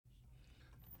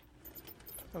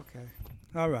Okay.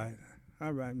 All right.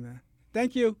 All right, man.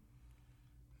 Thank you.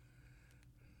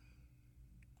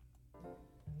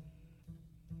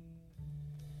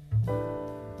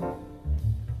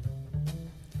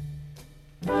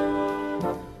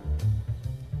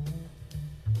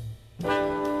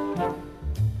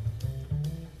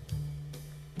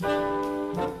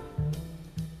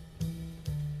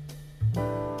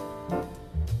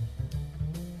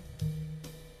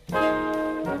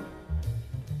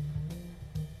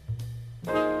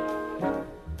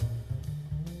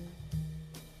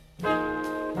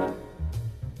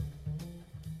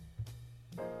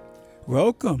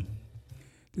 Welcome.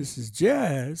 This is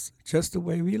Jazz, just the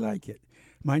way we like it.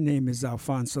 My name is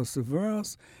Alfonso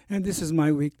Severos, and this is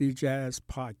my weekly jazz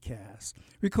podcast,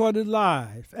 recorded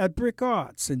live at Brick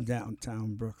Arts in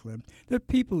downtown Brooklyn, the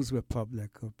People's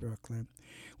Republic of Brooklyn.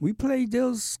 We play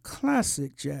those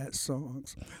classic jazz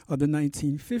songs of the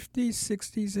 1950s,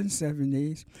 60s, and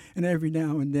 70s, and every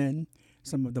now and then,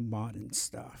 some of the modern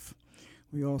stuff.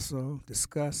 We also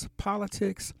discuss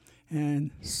politics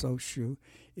and social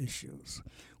issues.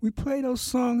 We play those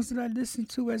songs that I listened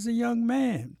to as a young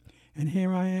man, and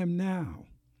here I am now,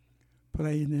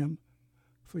 playing them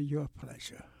for your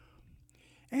pleasure.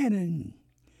 And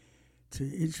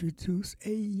to introduce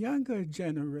a younger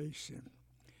generation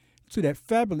to that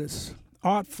fabulous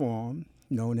art form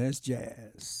known as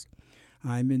jazz.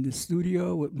 I'm in the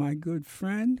studio with my good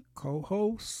friend,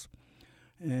 co-host,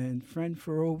 and friend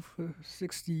for over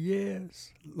 60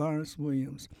 years, Lawrence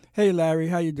Williams. Hey, Larry,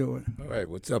 how you doing? All right,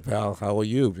 what's up, Al? How are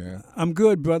you, man? I'm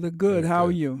good, brother, good. How are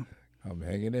Good. you? I'm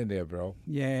hanging in there, bro.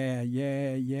 Yeah,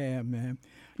 man.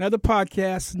 Another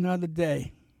podcast, another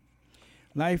day.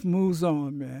 Life moves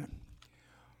on, man.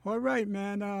 All right,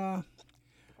 man.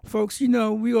 Folks, you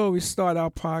know, we always start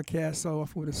our podcast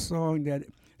off with a song that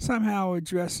somehow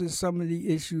addresses some of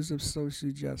the issues of social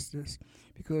justice,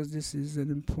 because this is an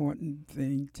important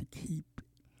thing to keep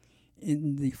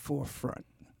in the forefront.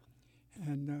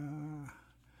 And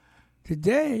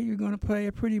today we're going to play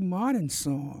a pretty modern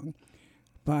song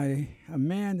by a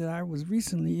man that I was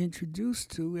recently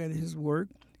introduced to and his work,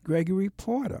 Gregory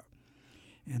Porter.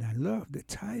 And I love the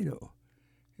title.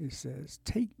 It says,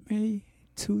 "Take Me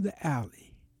to the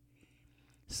Alley."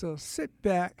 So sit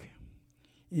back,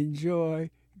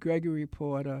 enjoy Gregory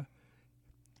Porter,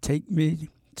 "Take Me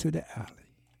to the Alley."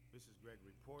 This is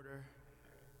Gregory Porter,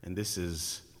 and this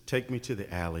is Take Me to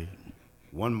the Alley.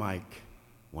 One mic,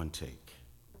 one take.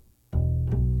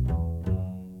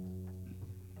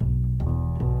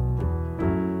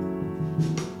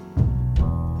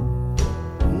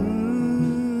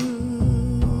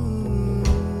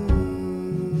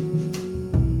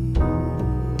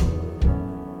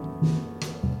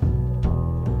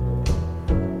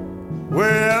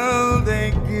 Well,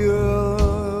 they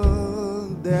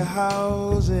build their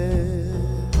houses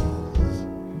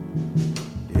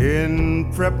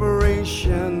in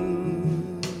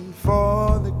preparation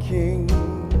for the king,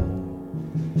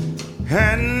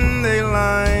 and they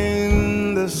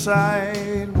line the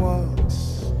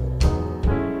sidewalks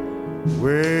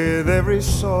with every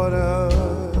sort of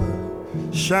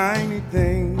shiny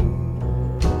thing,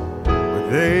 but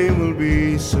they will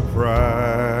be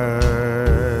surprised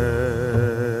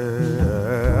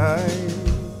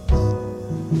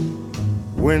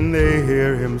when they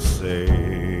hear him say,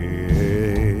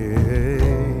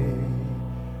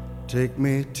 "Take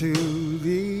me to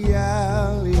the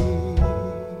alley,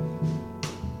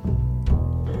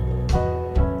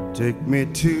 take me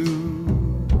to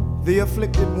the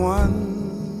afflicted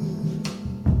ones,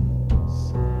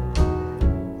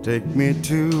 take me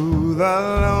to the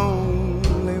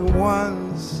lonely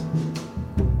ones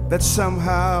that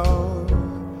somehow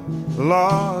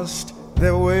lost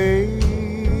their way.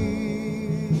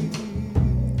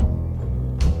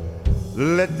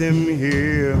 Let them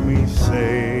hear me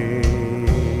say,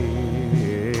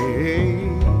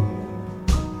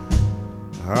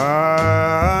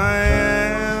 I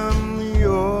am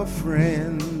your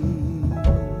friend.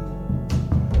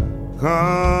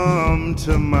 Come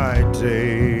to my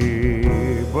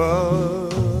table,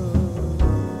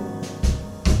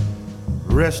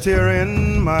 rest here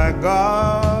in my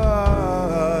garden.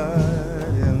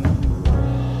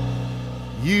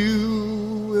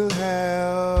 You will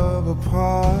have a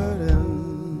pardon.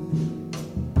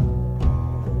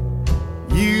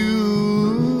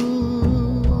 You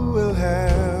will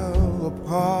have a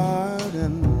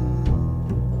pardon.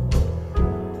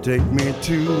 Take me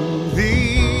to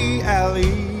the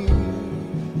alley.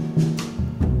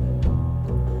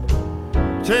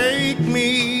 Take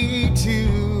me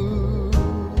to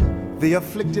the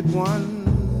afflicted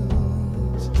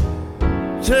ones.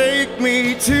 Take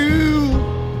me to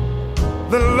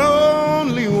the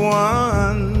lonely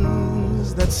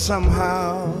ones that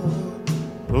somehow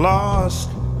lost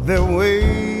their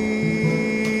way.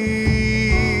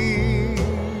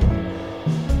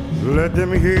 Let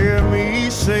them hear me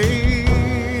say,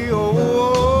 oh,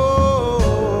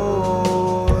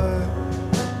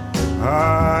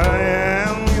 I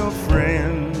am your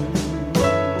friend.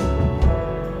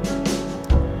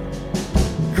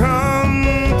 Come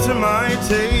to my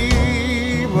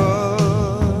table,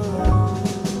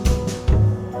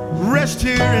 rest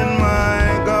here in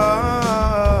my garden.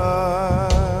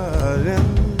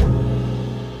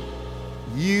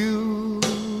 You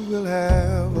will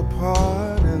have a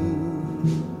pardon.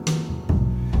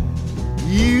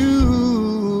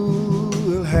 You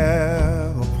will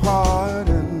have a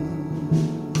pardon.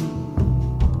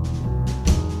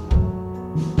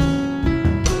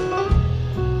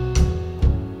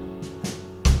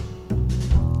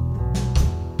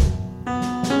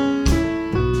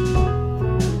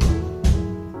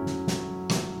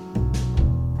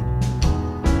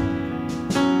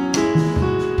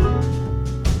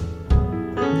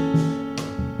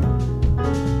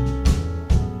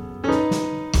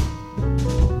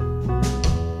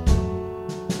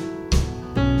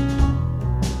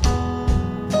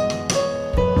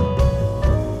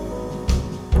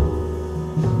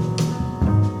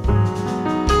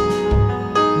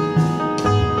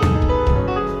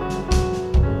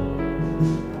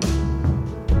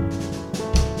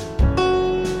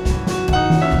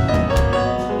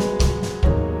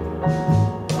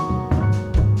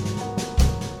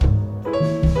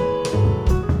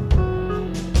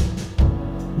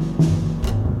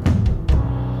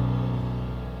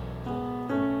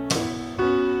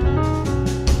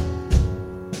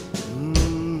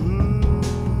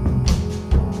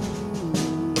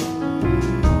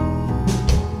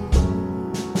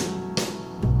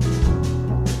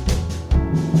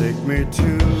 Take me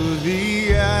to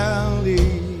the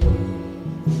alley.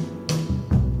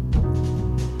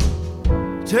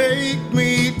 Take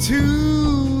me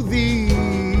to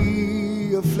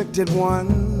the afflicted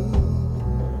ones.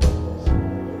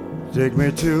 Take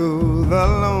me to the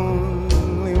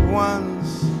lonely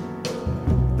ones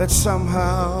that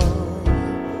somehow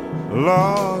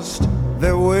lost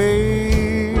their way.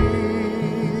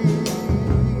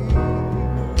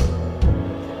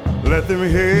 Let them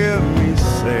hear me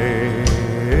say,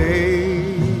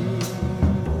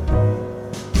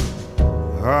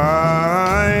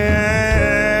 I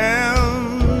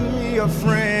am your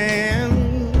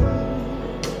friend.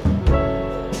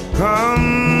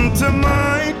 Come to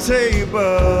my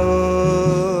table,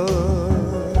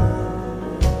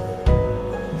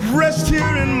 rest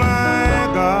here in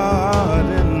my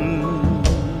garden.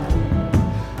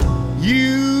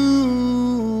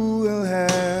 You will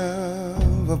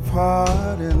have a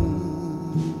pardon.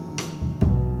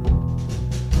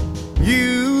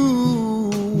 You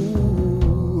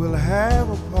will have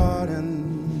a pardon.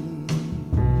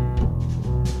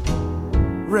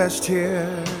 Rest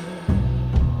here,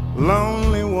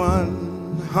 lonely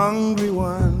one, hungry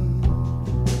one,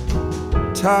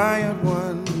 tired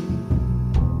one.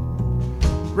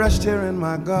 Rest here in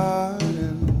my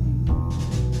garden.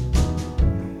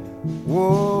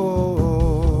 Whoa.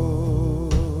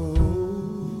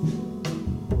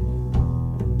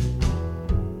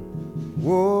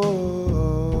 Whoa.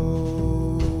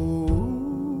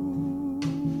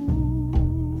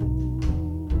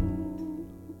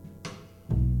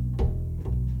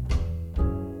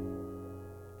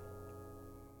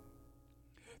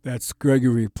 That's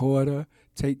Gregory Porter,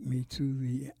 Take Me to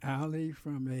the Alley,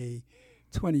 from a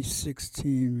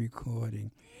 2016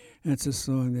 recording. That's a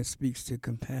song that speaks to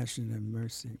compassion and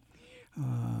mercy.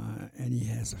 And he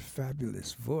has a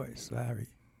fabulous voice, Larry.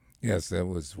 Yes, that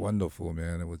was wonderful,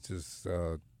 man. It was just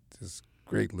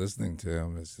great listening to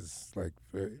him. It's just like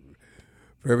very,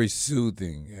 very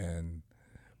soothing and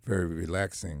very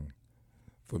relaxing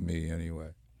for me, anyway.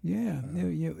 Yeah,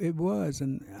 it was,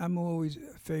 and I'm always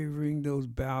favoring those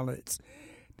ballads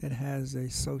that has a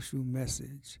social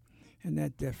message, and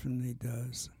that definitely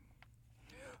does.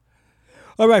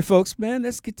 All right, folks, man,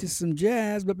 let's get to some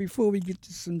jazz. But before we get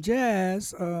to some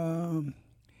jazz,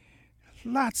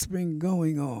 lots been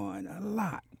going on, a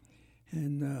lot,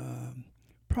 and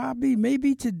probably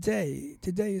maybe today.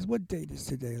 Today is, what date is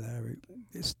today, Larry?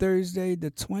 It's Thursday, the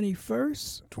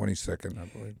 21st. 22nd, I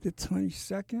believe. The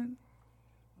 22nd.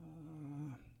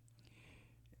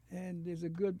 And there's a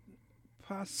good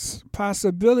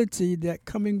possibility that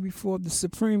coming before the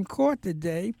Supreme Court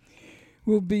today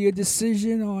will be a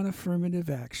decision on affirmative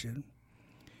action.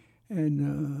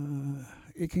 And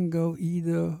it can go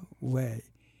either way.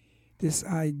 This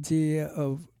idea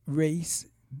of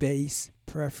race-based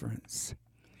preference.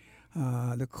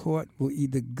 The court will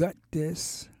either gut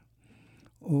this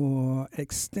or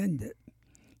extend it.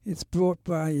 It's brought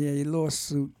by a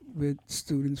lawsuit with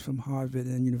students from Harvard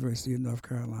and University of North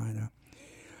Carolina.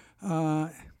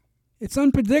 It's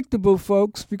unpredictable,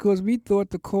 folks, because we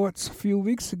thought the courts a few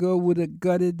weeks ago would have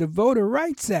gutted the Voter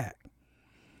Rights Act.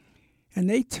 And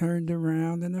they turned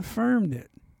around and affirmed it,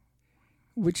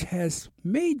 which has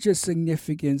major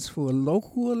significance for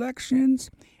local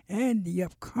elections and the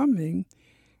upcoming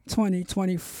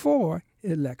 2024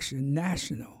 election,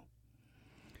 national.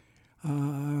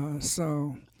 And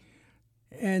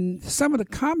some of the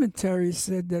commentaries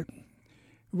said that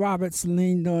Roberts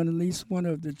leaned on at least one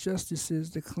of the justices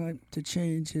to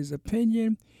change his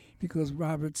opinion, because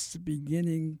Roberts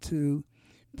being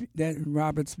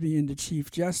the Chief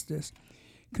Justice,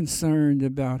 concerned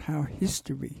about how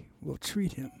history will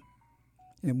treat him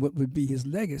and what would be his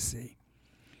legacy.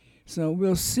 So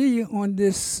we'll see on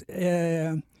this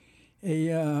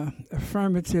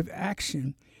affirmative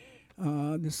action.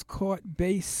 This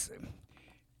court-based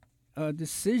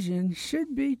decision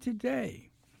should be today.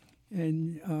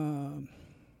 And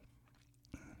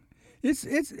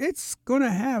it's going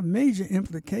to have major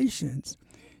implications,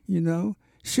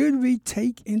 Should we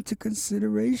take into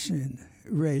consideration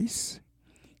race,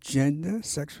 gender,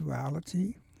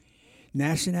 sexuality,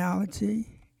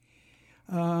 nationality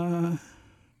in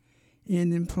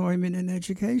employment and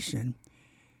education?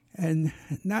 And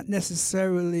not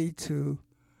necessarily to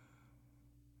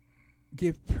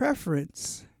give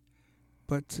preference,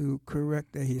 but to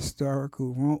correct a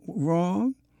historical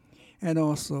wrong, and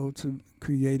also to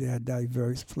create a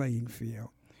diverse playing field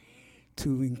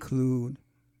to include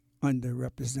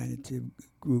underrepresented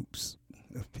groups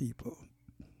of people.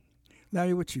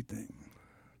 Larry, what you think?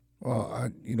 Well,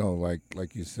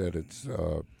 like you said, it's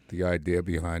the idea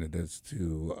behind it is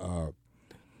to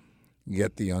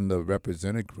get the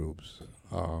underrepresented groups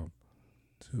to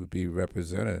be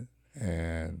represented,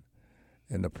 and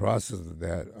in the process of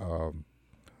that,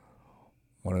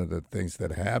 one of the things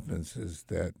that happens is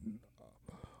that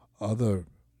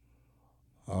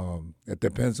it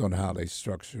depends on how they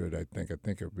structure it. I think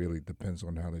it really depends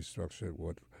on how they structure it,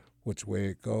 which way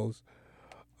it goes.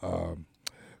 But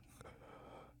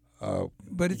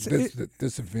the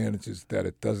disadvantage is that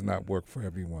it does not work for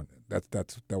everyone. That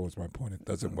was my point. It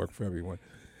doesn't work for everyone.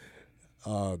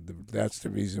 That's the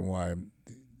reason why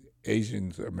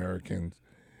Asian Americans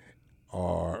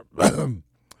are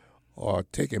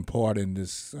taking part in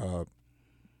this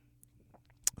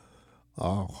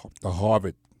the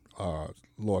Harvard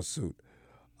lawsuit.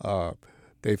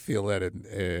 They feel that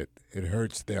it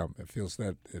hurts them. It feels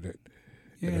that it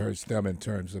hurts them in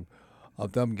terms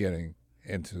of them getting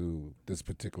into this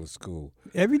particular school.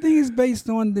 Everything is based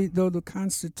on the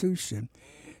Constitution.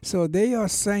 So they are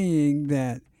saying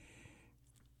that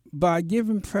by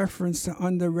giving preference to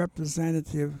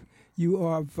underrepresented, you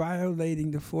are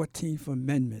violating the 14th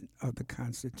Amendment of the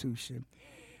Constitution.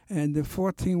 And the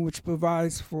 14th, which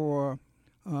provides for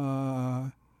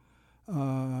the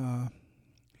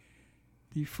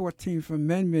 14th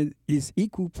Amendment, is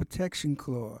Equal Protection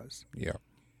Clause. Yeah.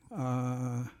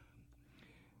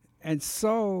 And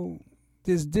so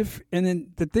there's and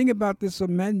then the thing about this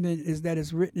amendment is that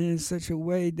it's written in such a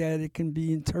way that it can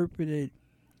be interpreted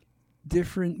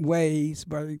different ways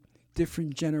by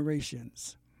different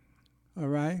generations. All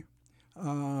right?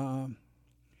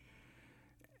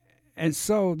 And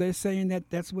so they're saying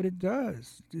that that's what it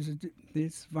does.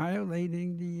 It's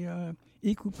violating the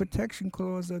Equal Protection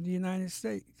Clause of the United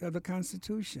States, of the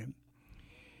Constitution.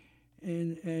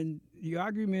 And the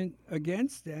argument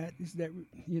against that is that,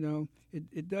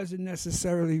 it doesn't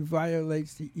necessarily violate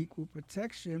the equal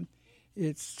protection.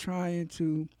 It's trying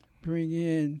to bring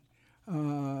in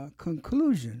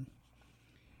conclusion.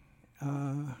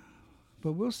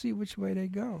 But we'll see which way they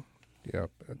go. Yeah,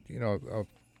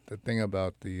 the thing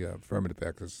about the Affirmative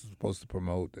Act is supposed to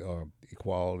promote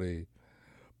equality,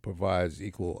 provides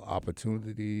equal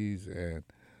opportunities, and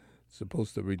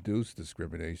supposed to reduce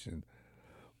discrimination.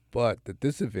 But the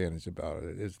disadvantage about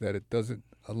it is that it doesn't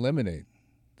eliminate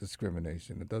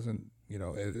discrimination. It doesn't,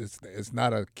 it's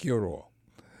not a cure-all.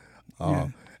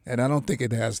 And I don't think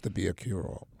it has to be a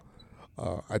cure-all.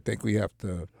 I think we have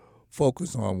to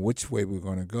focus on which way we're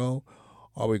going to go.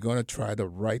 Are we going to try to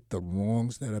right the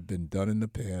wrongs that have been done in the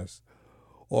past?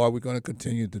 Or are we going to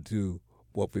continue to do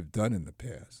what we've done in the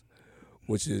past,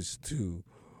 which is to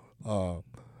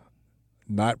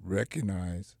not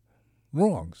recognize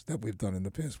wrongs that we've done in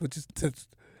the past, which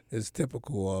is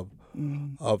typical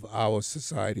of our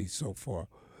society so far.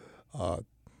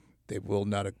 They will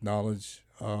not acknowledge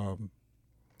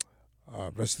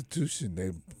restitution.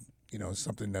 They,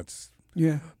 something that's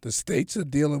Yeah. the states are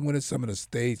dealing with it. Some of the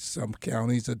states, some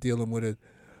counties are dealing with it,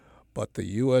 but the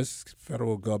U.S.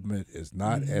 federal government is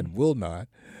not and will not,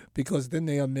 because then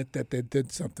they admit that they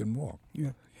did something wrong.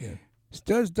 Yeah. Yeah.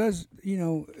 Does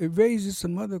it raises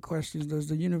some other questions. Does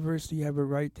the university have a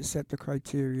right to set the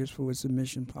criteria for its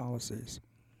admission policies?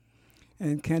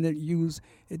 And can it use,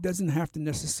 it doesn't have to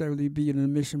necessarily be an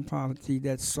admission policy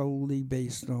that's solely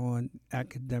based on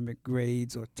academic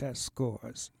grades or test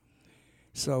scores.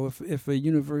 So if a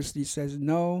university says,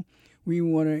 no, we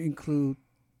want to include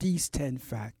these 10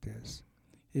 factors,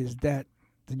 is that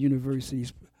the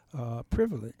university's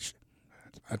privilege?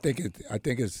 I think it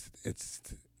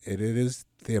is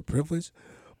their privilege,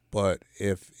 but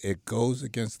if it goes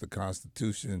against the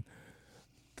Constitution,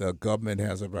 the government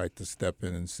has a right to step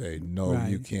in and say, no,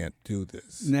 Right. you can't do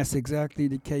this. And that's exactly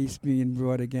the case being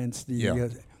brought against the Yeah. by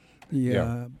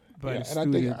Yeah, the and I think-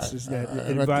 students, is that I it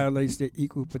think- violates their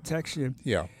equal protection.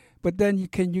 Yeah. But then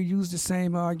can you use the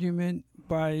same argument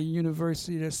by a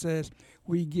university that says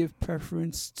we give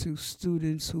preference to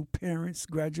students whose parents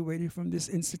graduated from this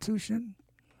institution?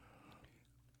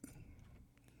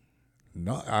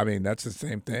 No, I mean, that's the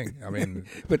same thing. I mean,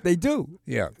 But they do.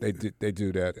 yeah, they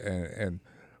do that, and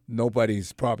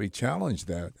nobody's probably challenged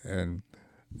that, and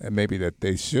maybe that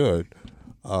they should,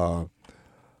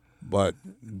 but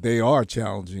they are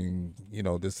challenging,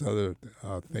 this other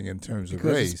thing in terms of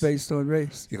Because race, it's based on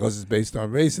race. because it's based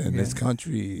on race, and this Yeah.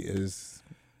 country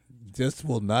just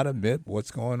will not admit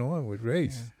what's going on with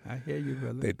race. Yeah, I hear you,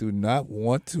 brother. They do not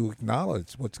want to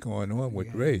acknowledge what's going on with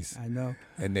Yeah, race, I know.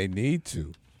 and they need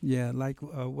to. Yeah, like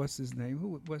what's his name?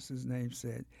 What's his name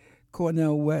said?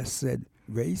 Cornel West said,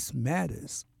 "Race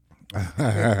matters." All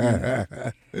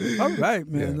right,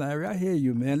 man, Yeah. Larry, I hear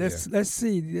you, man. Let's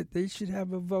see. They should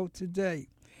have a vote today.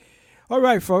 All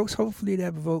right, folks. Hopefully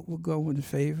that vote will go in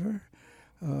favor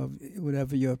of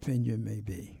whatever your opinion may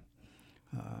be.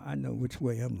 I know which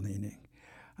way I'm leaning.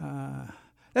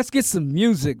 Let's get some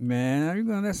music, man.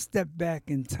 Let's step back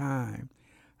in time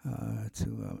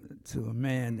to a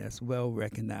man that's well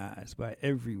recognized by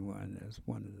everyone as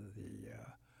one of the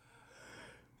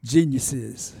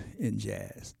geniuses in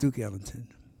jazz, Duke Ellington.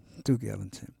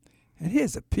 And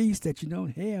here's a piece that you don't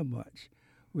hear much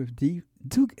with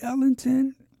Duke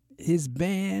Ellington, his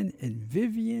band, and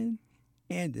Vivian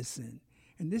Anderson.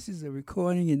 And this is a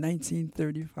recording in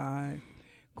 1935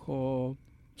 called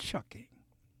Chucking.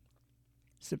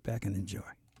 Sit back and enjoy.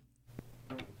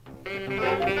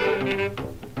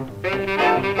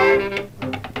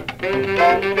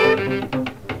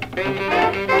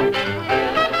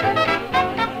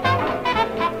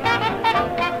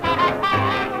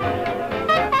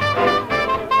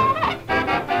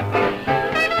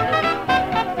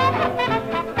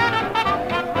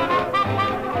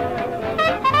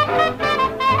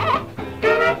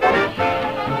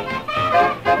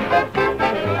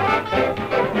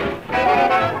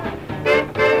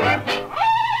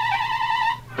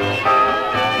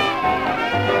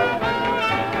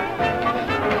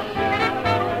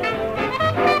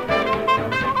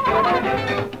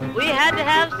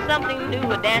 Something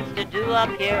new, a dance to do up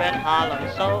here in Harlem.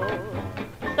 So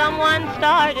someone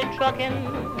started trucking.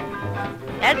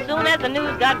 As soon as the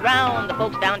news got round, the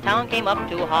folks downtown came up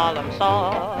to Harlem.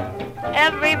 Saw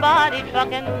everybody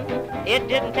trucking. It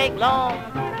didn't take long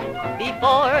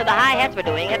before the hi-hats were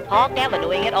doing it, Park Avenue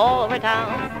doing it all over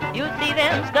town. You'd see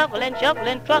them scuffling,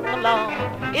 shuffling, truck along.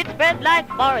 It spread like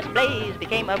forest blaze,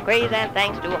 became a craze, and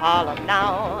thanks to Harlem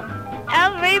now,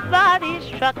 everybody's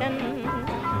trucking.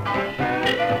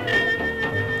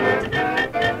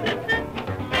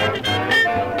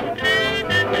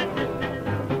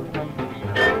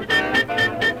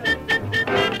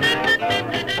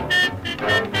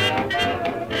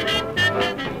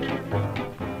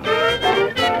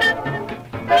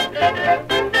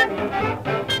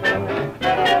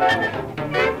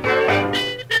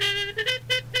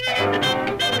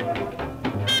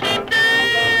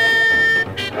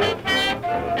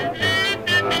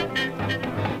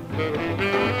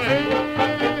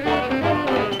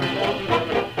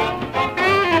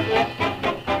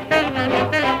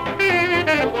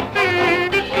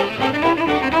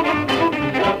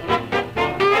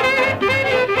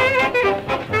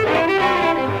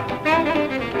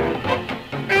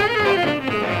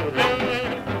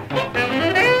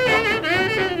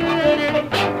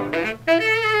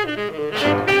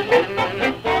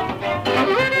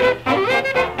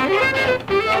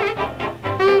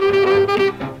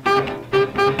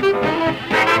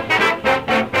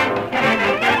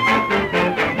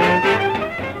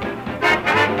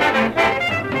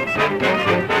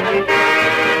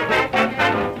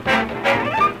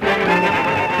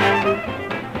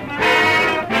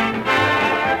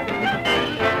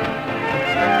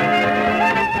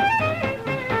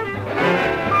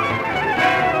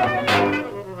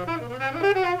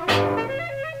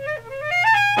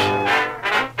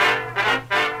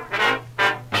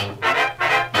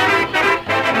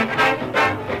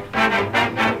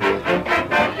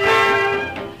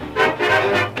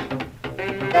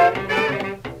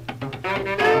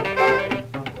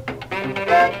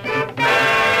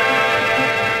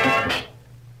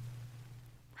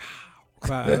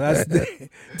 1935. That's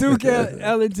Duke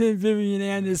Ellington, Vivian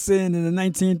Anderson in the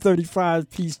 1935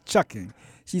 piece Chucking.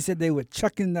 She said they were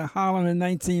chucking to Harlem in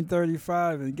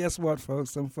 1935, and guess what,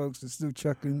 folks? Some folks are still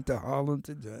chucking to Harlem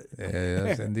today.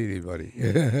 Yes, indeed, buddy.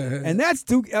 And that's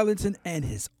Duke Ellington and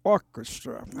his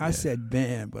orchestra. I said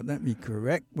band, but let me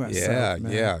correct myself,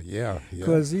 man. Yeah.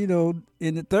 Because, in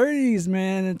the 30s,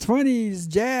 man, and 20s,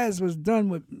 jazz was done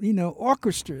with,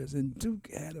 orchestras, and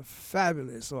Duke had a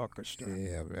fabulous orchestra.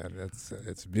 Yeah, man,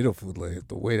 it's beautiful, the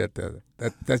way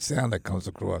that sound that comes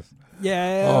across.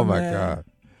 Yeah, oh, my man. God.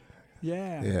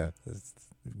 Yeah.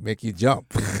 Make you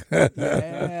jump.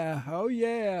 Yeah. Oh,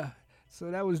 yeah. So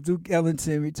that was Duke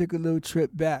Ellington. We took a little trip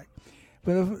back.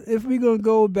 But if we're going to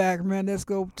go back, man, let's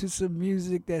go to some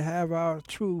music that have our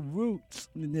true roots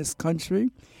in this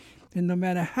country. And no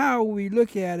matter how we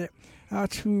look at it, our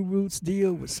true roots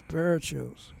deal with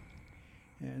spirituals.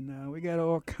 And we got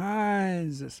all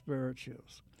kinds of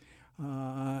spirituals.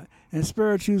 And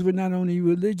spirituals were not only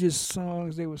religious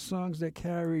songs, they were songs that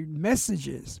carried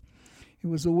messages. It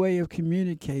was a way of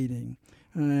communicating,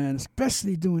 and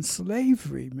especially during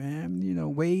slavery, man.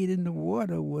 Wade in the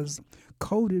water was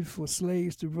coded for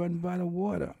slaves to run by the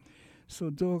water, so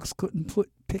dogs couldn't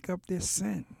pick up their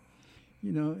scent.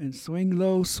 And Swing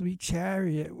Low, Sweet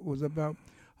Chariot was about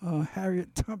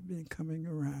Harriet Tubman coming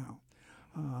around.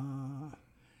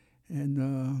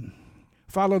 And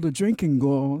Follow the Drinking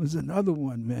Goal is another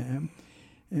one, man.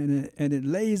 And it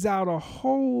lays out a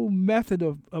whole method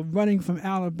of running from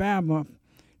Alabama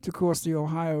to cross the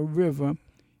Ohio River,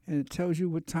 and it tells you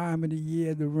what time of the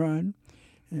year to run.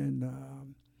 And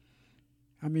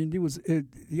there was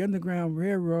the Underground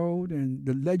Railroad and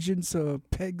the legends of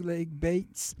Peg Leg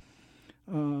Bates.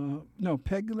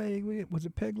 Peg Leg, was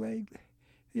it Peg Leg?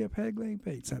 Yeah, Peg Leg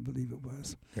Bates, I believe it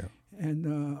was. Yeah.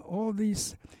 And all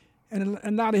these. And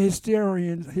a lot of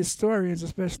historians,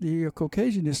 especially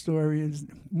Caucasian historians,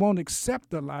 won't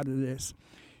accept a lot of this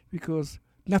because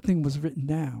nothing was written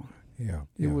down. Yeah.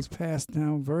 It was passed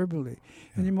down verbally.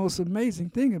 Yeah. And the most amazing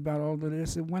thing about all of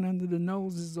this, it went under the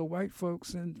noses of white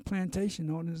folks and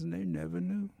plantation owners, and they never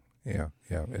knew. Yeah,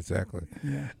 exactly.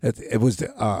 Yeah. It was.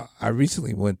 I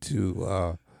recently went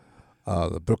to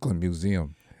the Brooklyn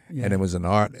Museum, and it was an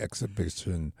art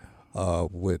exhibition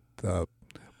with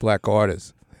black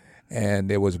artists. And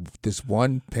there was this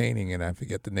one painting, and I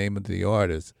forget the name of the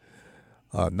artist,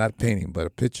 not painting, but a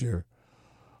picture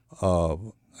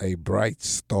of a bright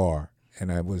star.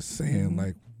 And I was saying,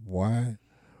 why?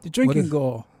 The Drinking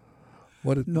Goal.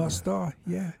 What North Star,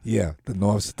 yeah. Yeah, the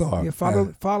North Star. Yeah,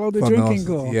 follow the Drinking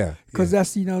Goal. Yeah. Because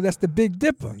that's the Big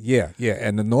Dipper. Yeah.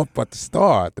 And but the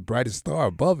star, the brightest star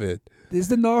above it, is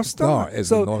the North Star.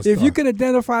 If you can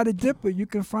identify the Dipper, you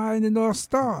can find the North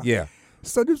Star. Yeah.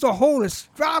 So there's a whole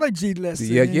astrology lesson.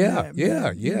 Yeah,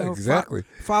 exactly.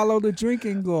 Follow the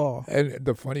Drinking Goal. And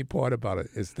the funny part about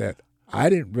it is that I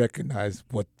didn't recognize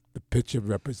what the picture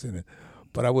represented,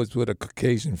 but I was with a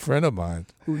Caucasian friend of mine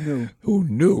who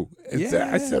knew. And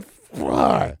I said,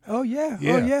 "Why?" Oh yeah.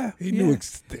 He knew,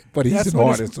 but he's an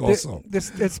artist also. The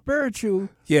spiritual.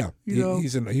 Yeah,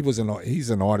 he's an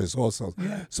artist also.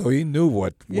 Yeah. So he knew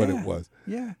what it was.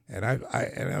 Yeah. And I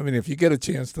mean, if you get a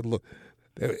chance to look.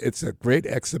 It's a great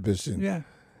exhibition. Yeah.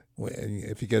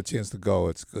 If you get a chance to go,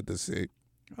 it's good to see.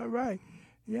 All right.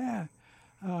 Yeah.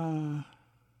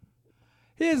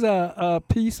 Here's a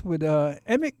piece with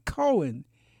Emmett Cohen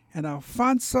and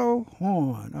Alfonso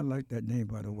Horn. I like that name,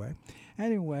 by the way.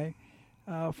 Anyway,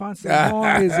 Alfonso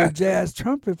Horn is a jazz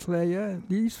trumpet player.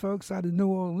 These folks out of New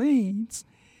Orleans.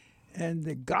 And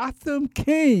the Gotham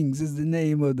Kings is the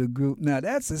name of the group. Now,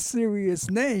 that's a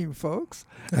serious name, folks.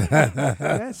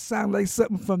 That sounds like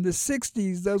something from the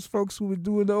 60s, those folks who were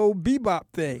doing the old bebop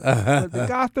thing. But the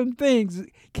Gotham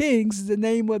Kings is the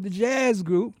name of the jazz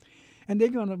group. And they're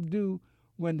going to do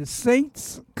When the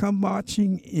Saints Come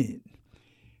Marching In.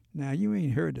 Now, you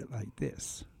ain't heard it like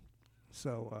this.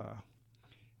 So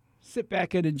sit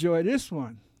back and enjoy this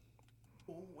one.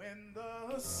 When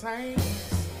the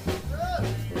saints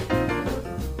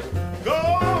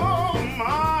go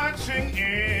marching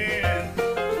in.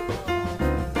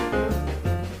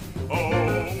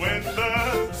 Oh, when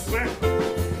the saints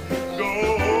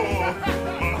go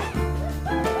marching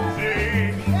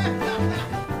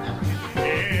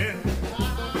in.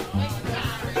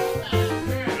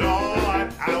 Lord,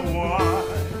 I want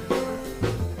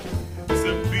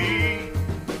to be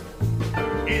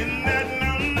in that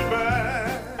number.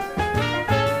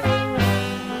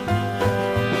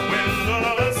 When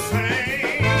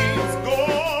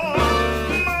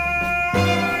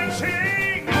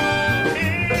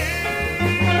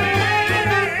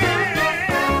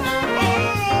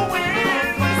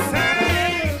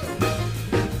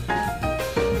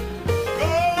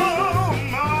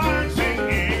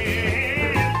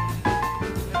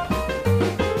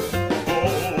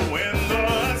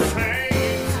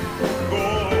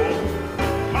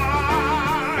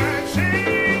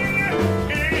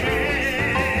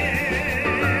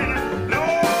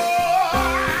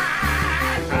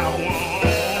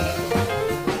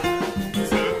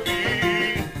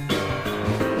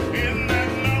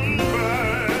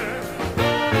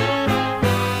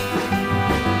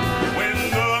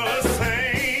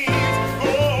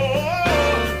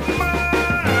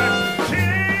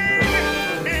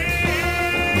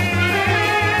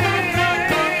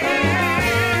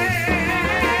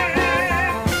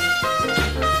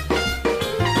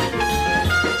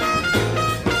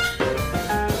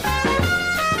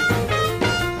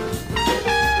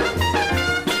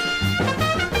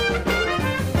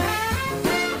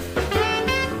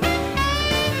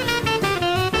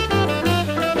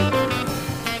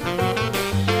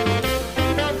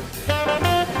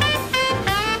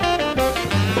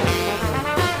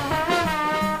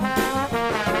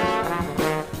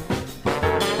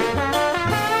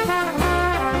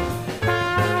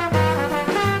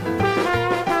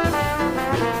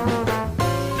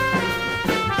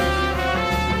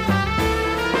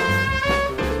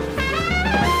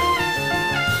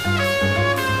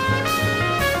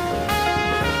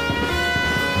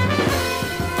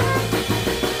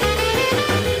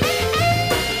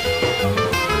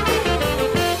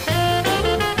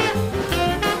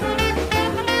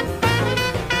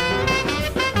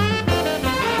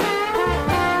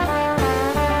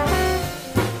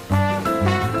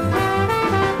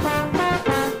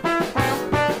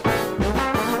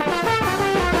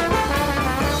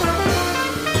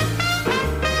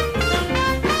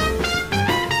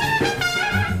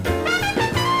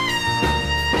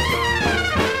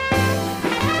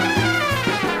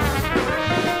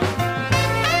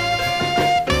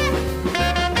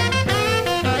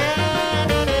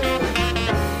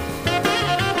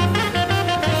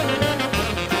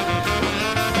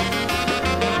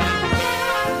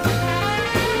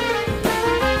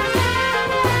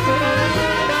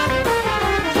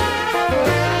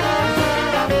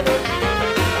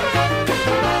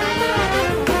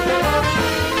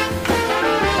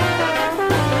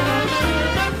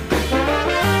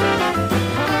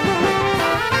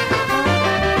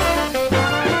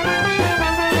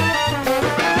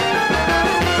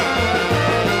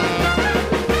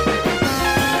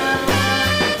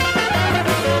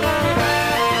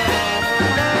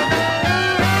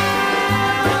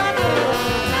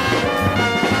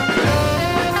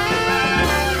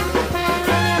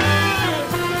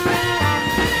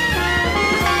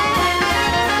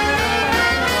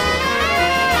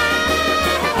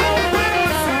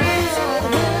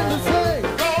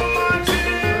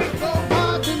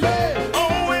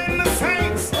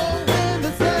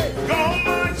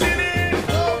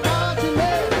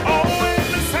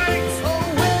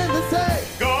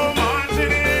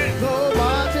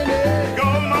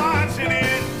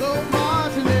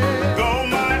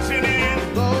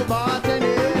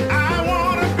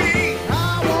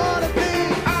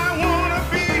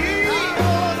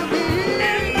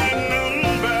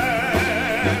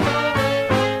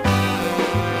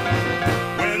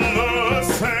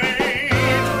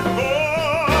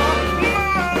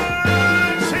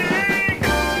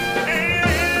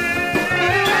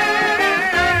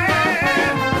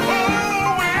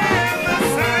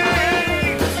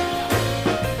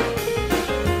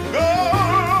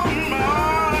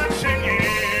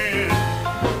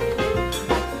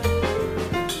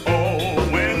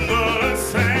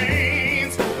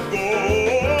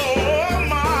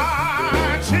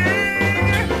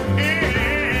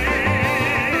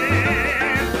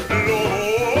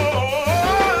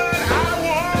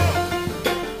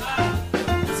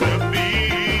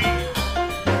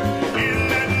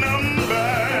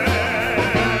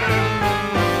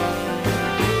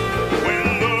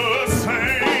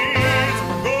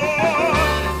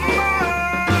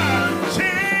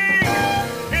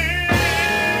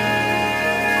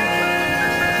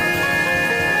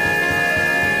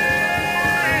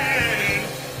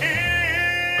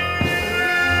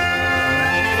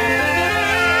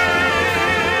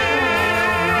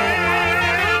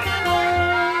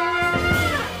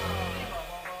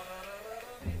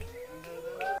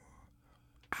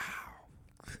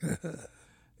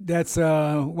That's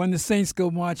When the Saints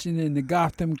Go Marching in, the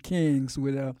Gotham Kings,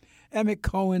 with Emmett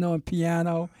Cohen on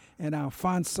piano and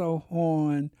Alfonso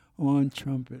Horn on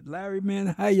trumpet. Larry,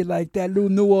 man, how you like that little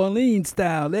New Orleans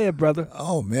style there, brother?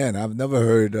 Oh man, I've never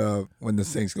heard When the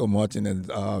Saints Go Marching and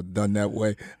done that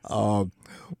way.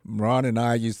 Ron and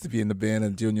I used to be in the band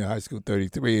in junior high school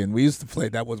 33, and we used to play.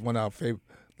 That was one of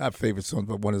our favorite songs,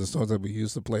 but one of the songs that we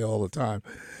used to play all the time.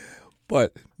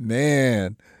 But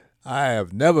man, I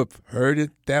have never heard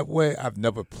it that way. I've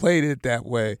never played it that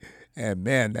way. And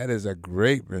man, that is a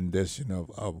great rendition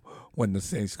of When the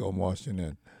Saints Go Marching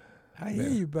In. I hear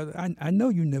you, brother. I know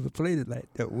you never played it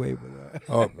like that way, but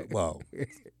Oh, well,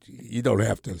 you don't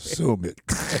have to assume it.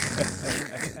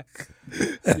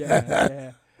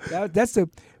 yeah. That's the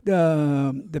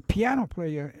piano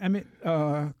player. I mean,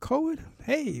 Cohen.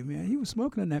 Hey, man, he was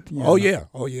smoking on that piano. Oh yeah.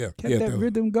 Kept that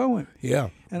rhythm going. Yeah.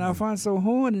 And Alfonso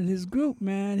Horn and his group,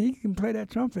 man, he can play that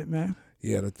trumpet, man.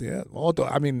 Yeah. Although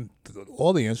I mean,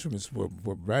 all the instruments were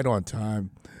right on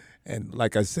time, and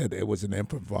like I said, it was an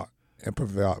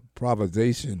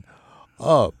improvisation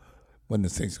of When the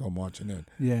Saints Go Marching In.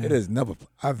 Yeah. It is never.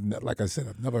 Like I said,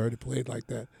 I've never heard it played like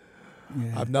that.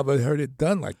 Yeah. I've never heard it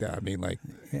done like that. I mean, like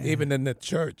even in the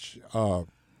church,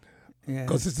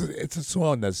 because it's a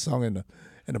song that's sung in the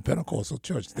Pentecostal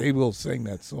church. They will sing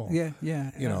that song. Yeah.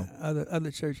 You know, other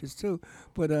churches too.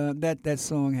 But that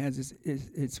song has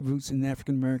its roots in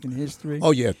African American history.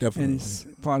 Oh yeah, definitely. And it's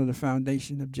part of the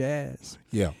foundation of jazz.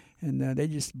 Yeah. And they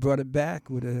just brought it back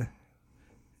with a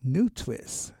new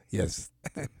twist. Yes,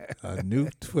 a new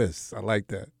twist. I like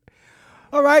that.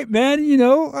 All right, man.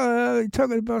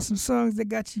 Talking about some songs that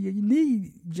got your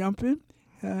knee jumping.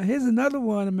 Here's another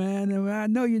one, man. And I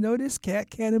know you know this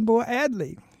cat, Cannonball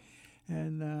Adderley.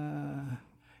 And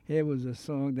here was a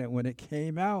song that when it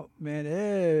came out, man,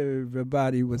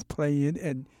 everybody was playing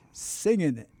and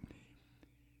singing it.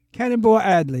 Cannonball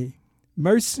Adderley,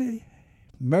 Mercy,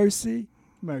 Mercy,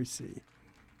 Mercy.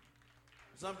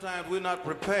 Sometimes we're not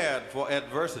prepared for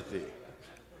adversity.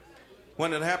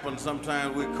 When it happens,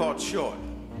 sometimes we're caught short.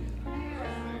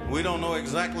 We don't know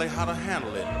exactly how to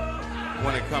handle it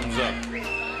when it comes up.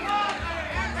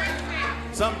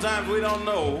 Sometimes we don't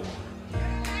know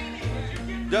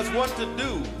just what to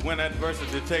do when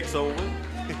adversity takes over.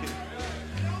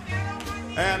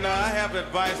 And I have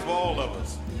advice for all of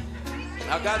us.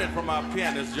 I got it from our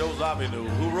pianist, Joe Zawinul,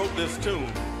 who wrote this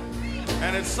tune.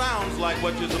 And it sounds like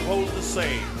what you're supposed to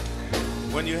say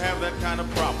when you have that kind of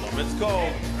problem. It's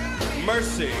called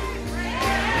Mercy,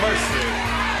 Mercy,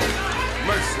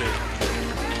 Mercy.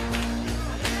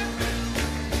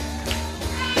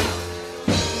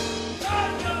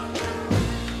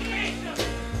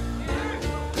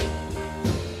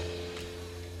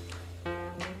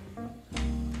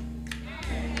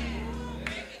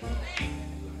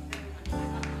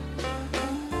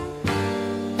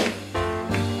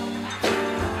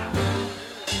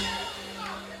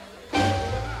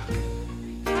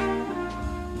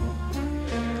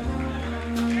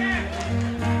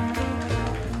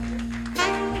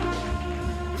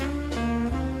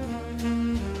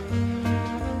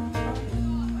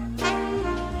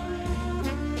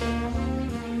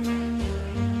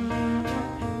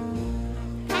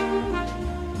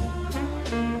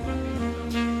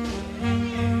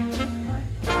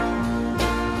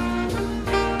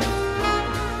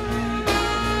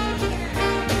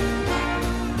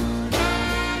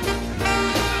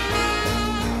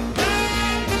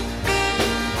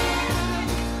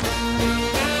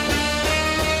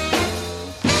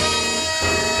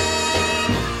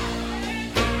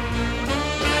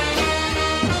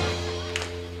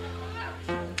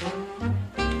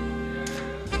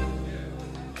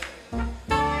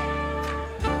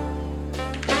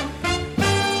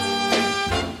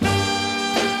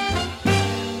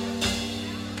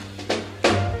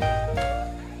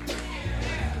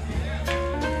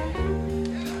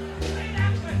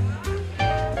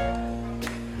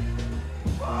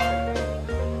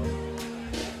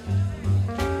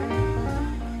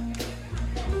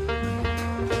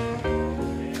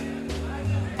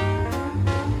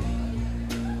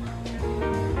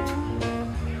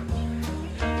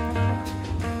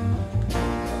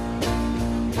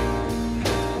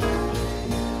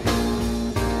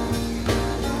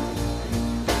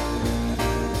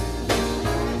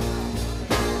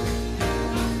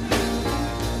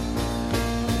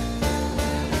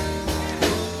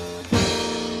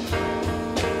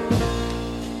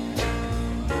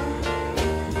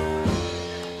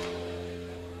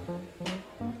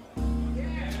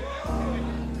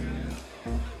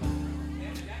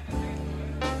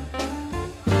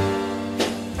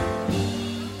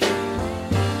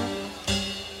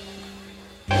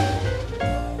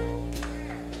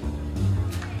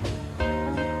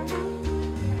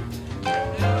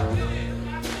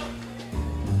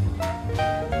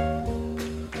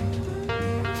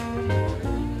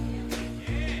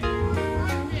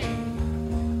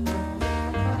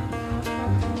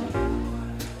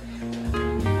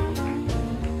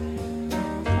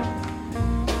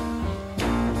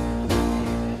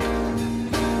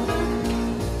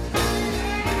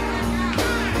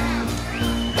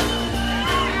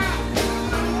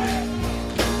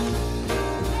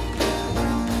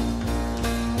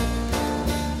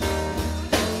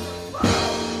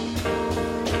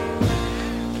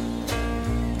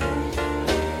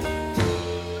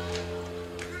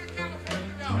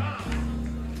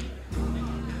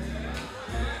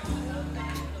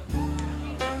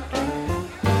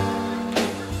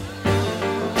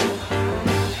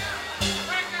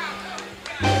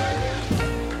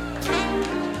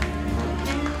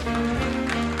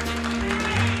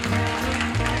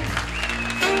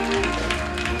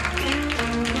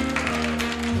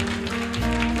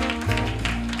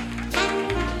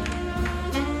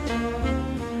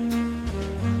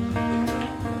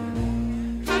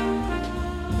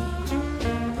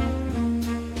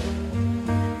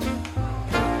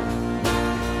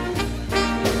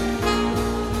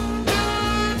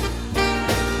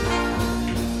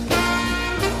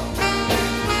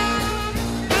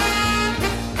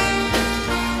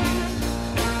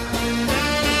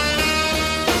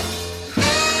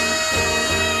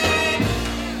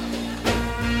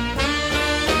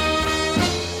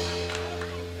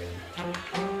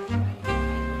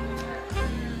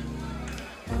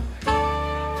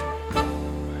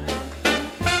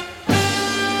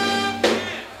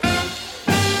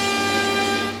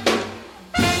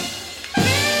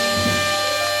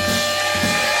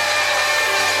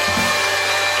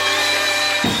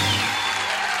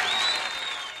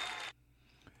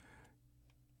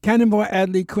 Cannonball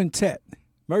Adderley Quintet,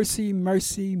 Mercy,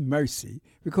 Mercy, Mercy,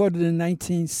 recorded in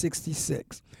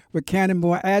 1966, with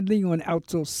Cannonball Adderley on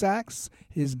alto sax,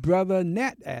 his brother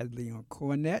Nat Adderley on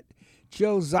cornet,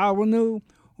 Joe Zawinul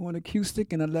on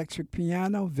acoustic and electric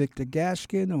piano, Victor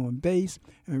Gashkin on bass,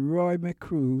 and Roy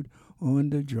McCrude on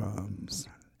the drums.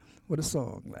 What a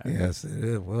song, Larry. Yes, it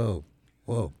is. Whoa.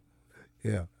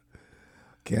 Yeah.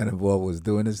 Cannonball was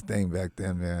doing his thing back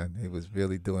then, man. He was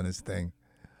really doing his thing.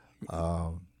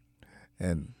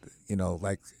 And, you know,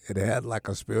 like it had like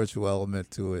a spiritual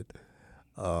element to it,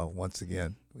 once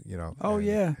again, you know. Oh,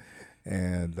 yeah.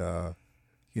 And,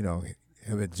 you know,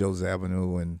 him and Joe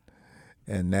Zawinul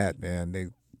and Nat, man,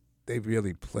 they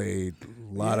really played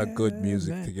a lot of good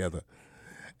music together.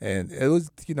 And it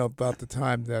was, you know, about the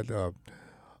time that,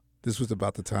 this was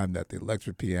about the time that the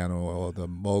electric piano or the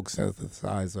Moog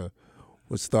synthesizer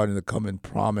was starting to come in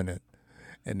prominent.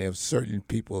 And there were certain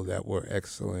people that were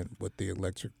excellent with the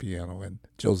electric piano, and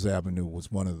Joe Zawinul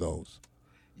was one of those.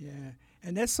 Yeah,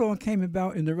 and that song came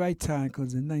about in the right time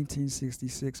because in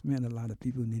 1966, man, a lot of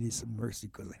people needed some mercy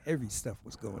because heavy stuff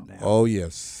was going down. Oh,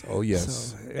 yes. So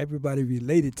everybody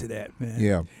related to that, man.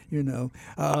 Yeah. You know,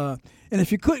 and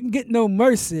if you couldn't get no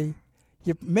mercy,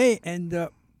 you may end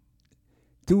up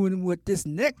doing what this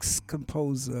next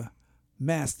composer,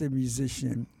 master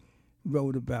musician,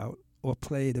 wrote about or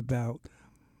played about.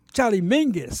 Charlie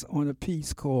Mingus on a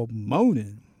piece called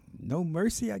Moanin'. No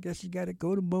mercy, I guess you got to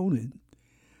go to Moanin'.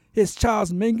 Here's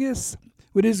Charles Mingus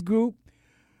with his group,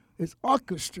 his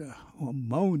orchestra on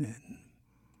Moanin'.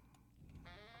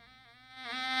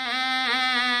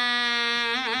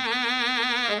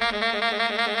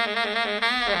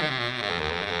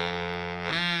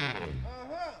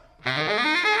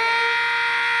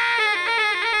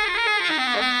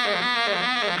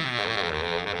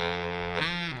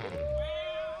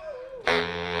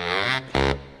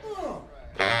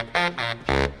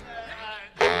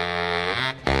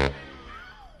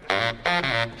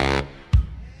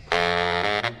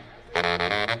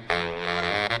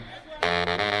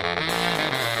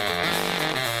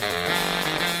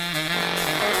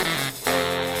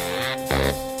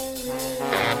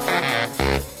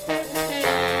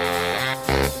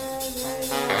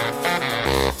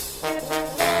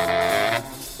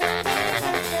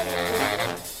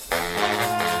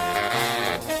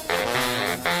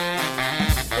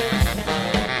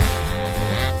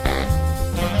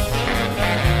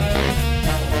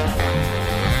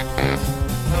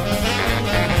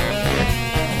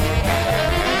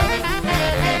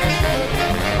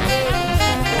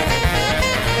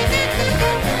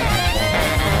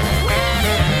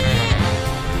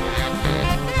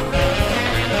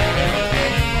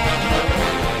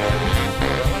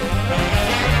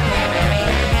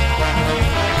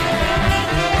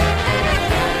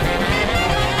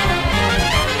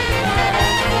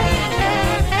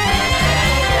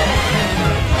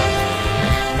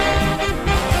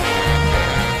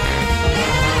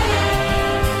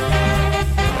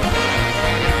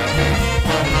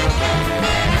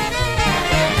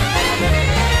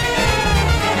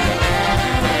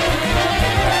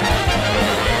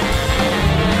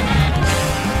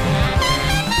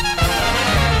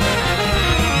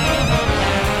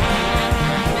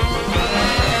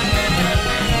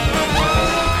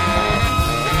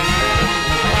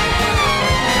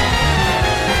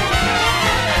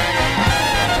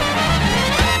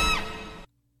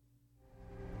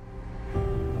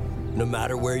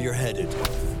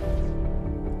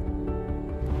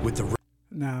 with the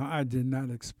Now, I did not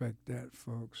expect that,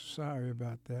 folks. Sorry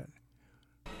about that.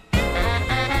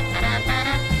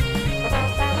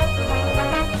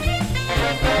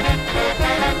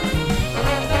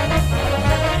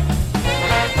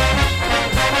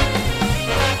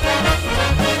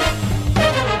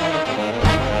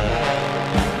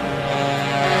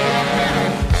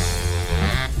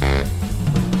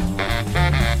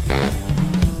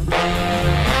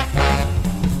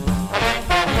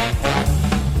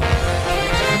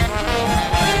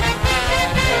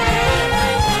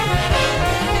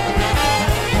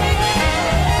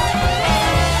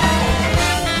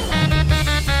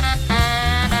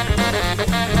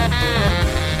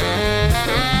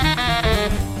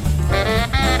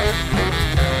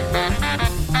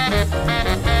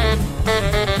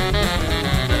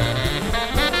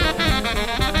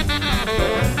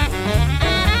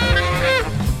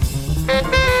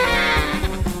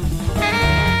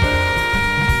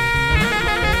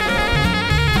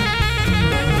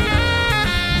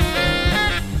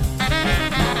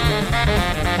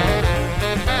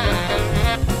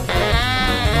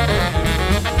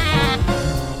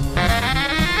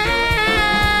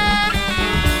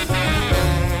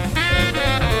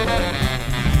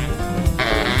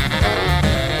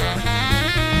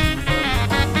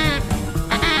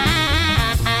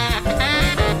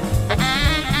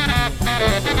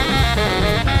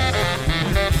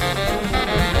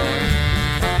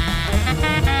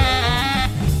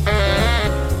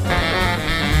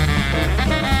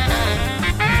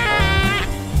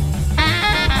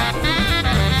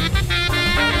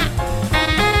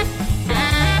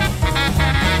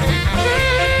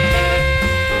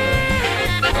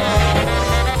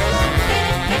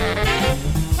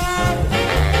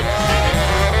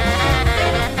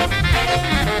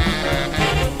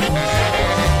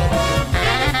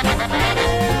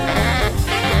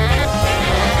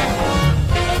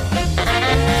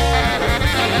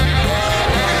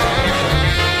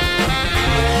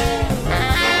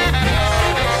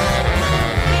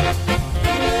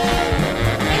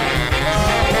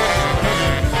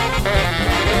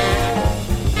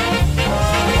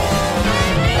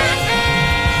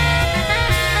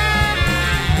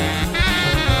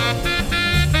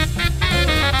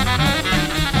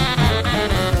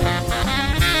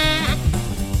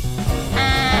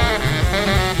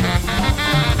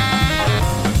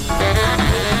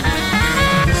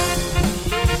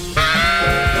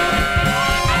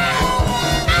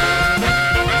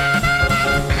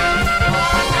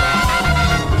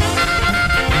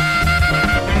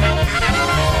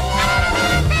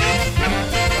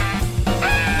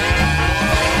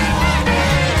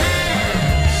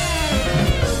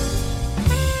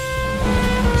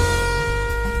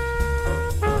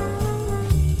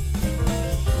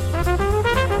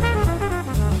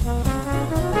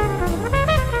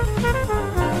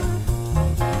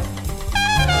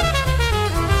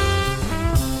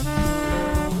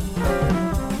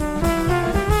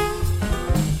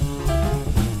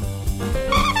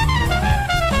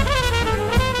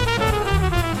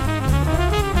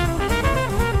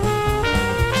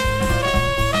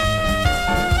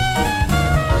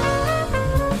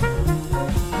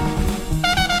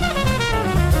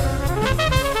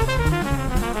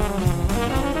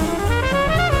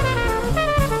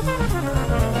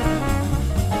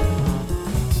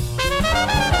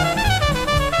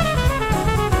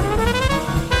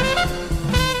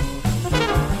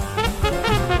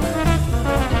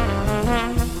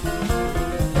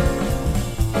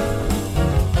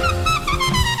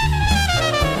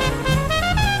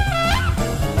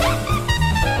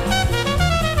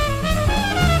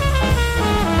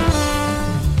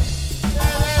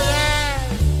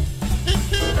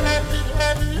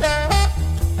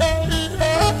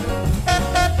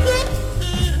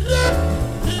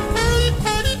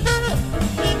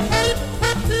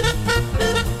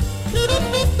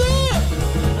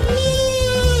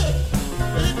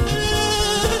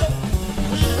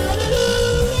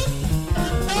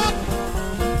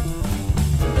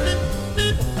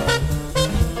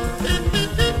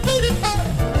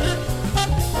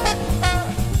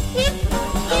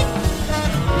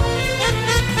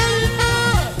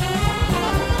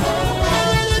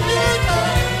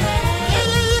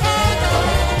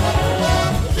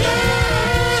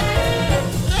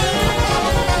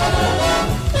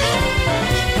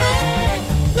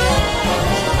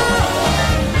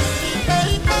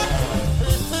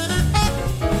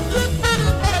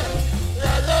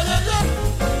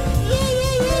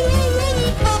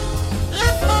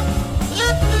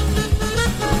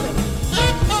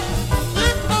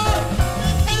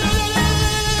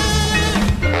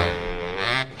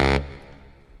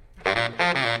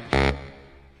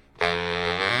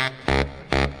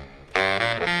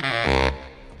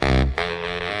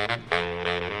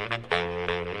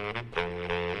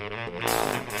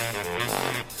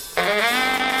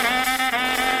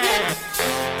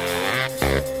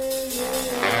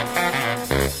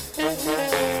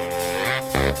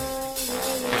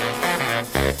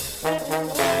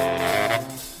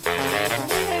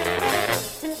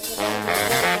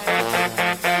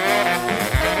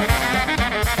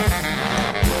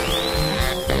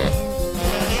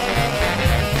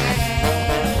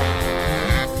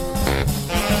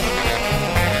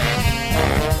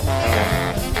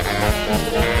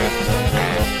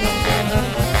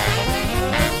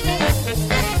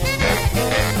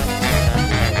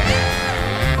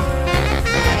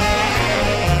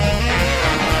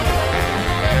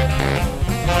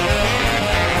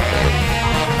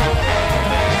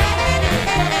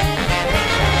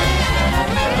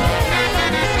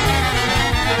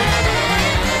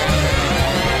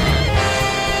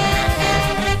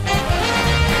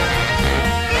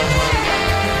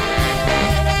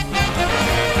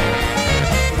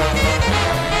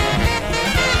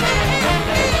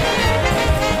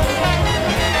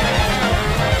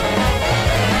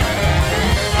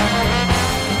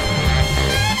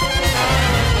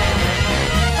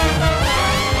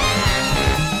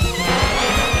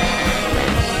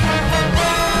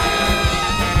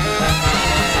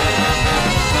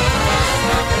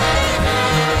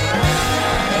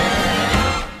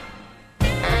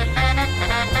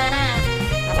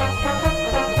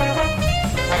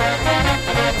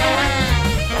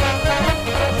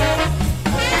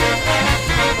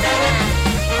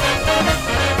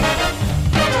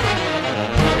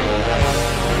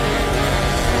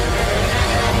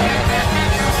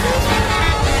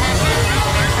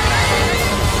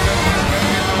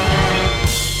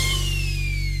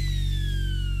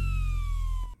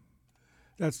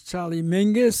 That's Charlie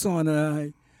Mingus on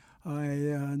a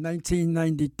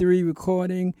 1993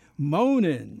 recording,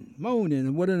 Moanin'.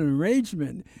 And what an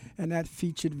arrangement. And that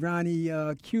featured Ronnie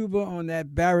Cuba on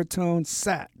that baritone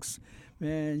sax.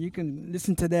 Man, you can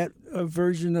listen to that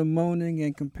version of Moaning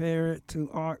and compare it to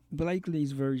Art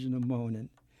Blakey's version of Moanin'.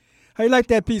 How you like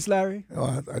that piece, Larry?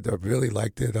 Oh, I really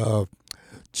liked it.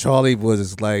 Charlie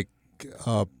was like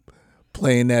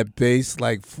playing that bass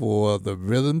like for the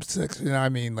rhythm section. I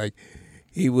mean, like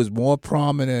he was more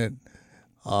prominent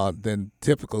than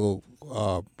typical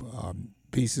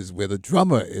pieces where the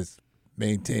drummer is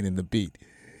maintaining the beat.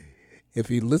 If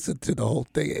you listen to the whole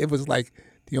thing, it was like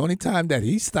the only time that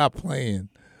he stopped playing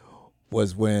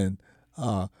was when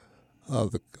the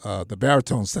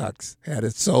baritone sax had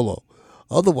its solo.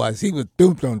 Otherwise, he was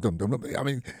dum dum dum dum. I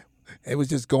mean, it was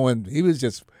just going. He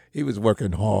was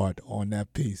working hard on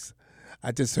that piece.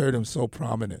 I just heard him so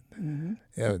prominent. Mm-hmm.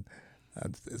 Yeah,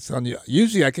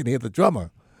 usually I can hear the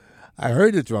drummer. I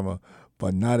heard the drummer,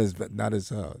 but not as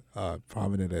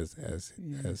prominent as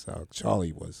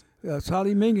Charlie was.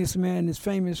 Charlie Mingus, man, is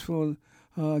famous for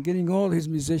getting all his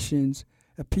musicians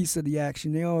a piece of the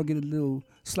action. They all get a little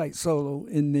slight solo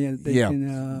in there. They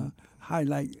can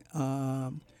highlight.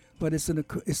 But it's an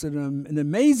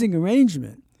amazing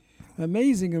arrangement. That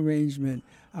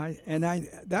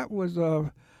was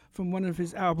from one of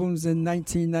his albums in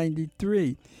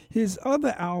 1993. His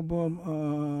other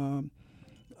album,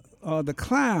 The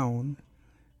Clown,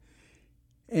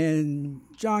 and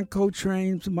John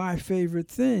Coltrane's My Favorite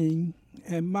Thing,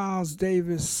 and Miles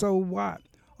Davis' So What,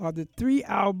 are the three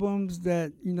albums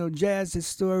that jazz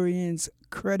historians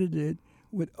credited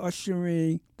with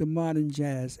ushering the modern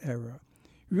jazz era.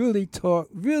 Really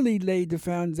laid the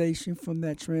foundation from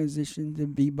that transition to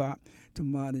bebop to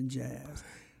modern jazz.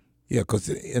 Yeah, because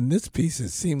in this piece,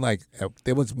 it seemed like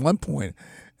there was one point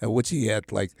at which he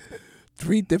had like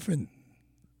three different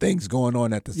things going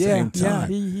on at the same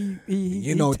time.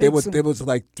 Yeah, there was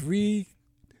like three.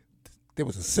 There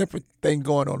was a separate thing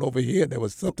going on over here. There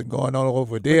was something going on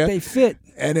over there. But they fit,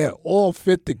 and it all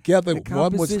fit together.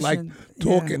 One was like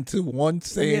talking to one,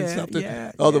 saying something.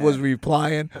 The other was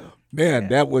replying. Man,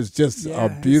 that was just a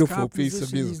beautiful piece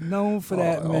of music. He's known for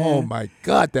that, man. Oh my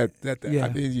God, that I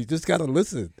mean, you just gotta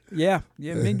listen. Yeah.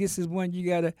 Mingus is one you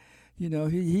gotta,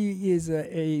 he is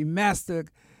a master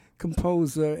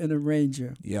composer and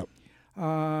arranger. Yep.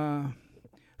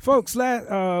 Folks,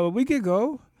 a week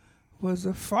ago was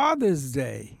a Father's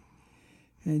Day,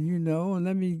 and and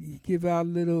let me give out a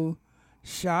little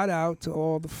shout out to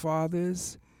all the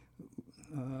fathers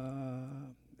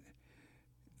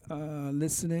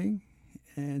listening,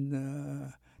 and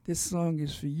this song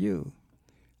is for you,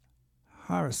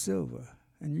 Horace Silver,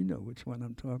 and you know which one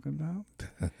I'm talking about.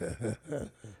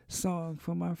 Song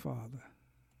for my father.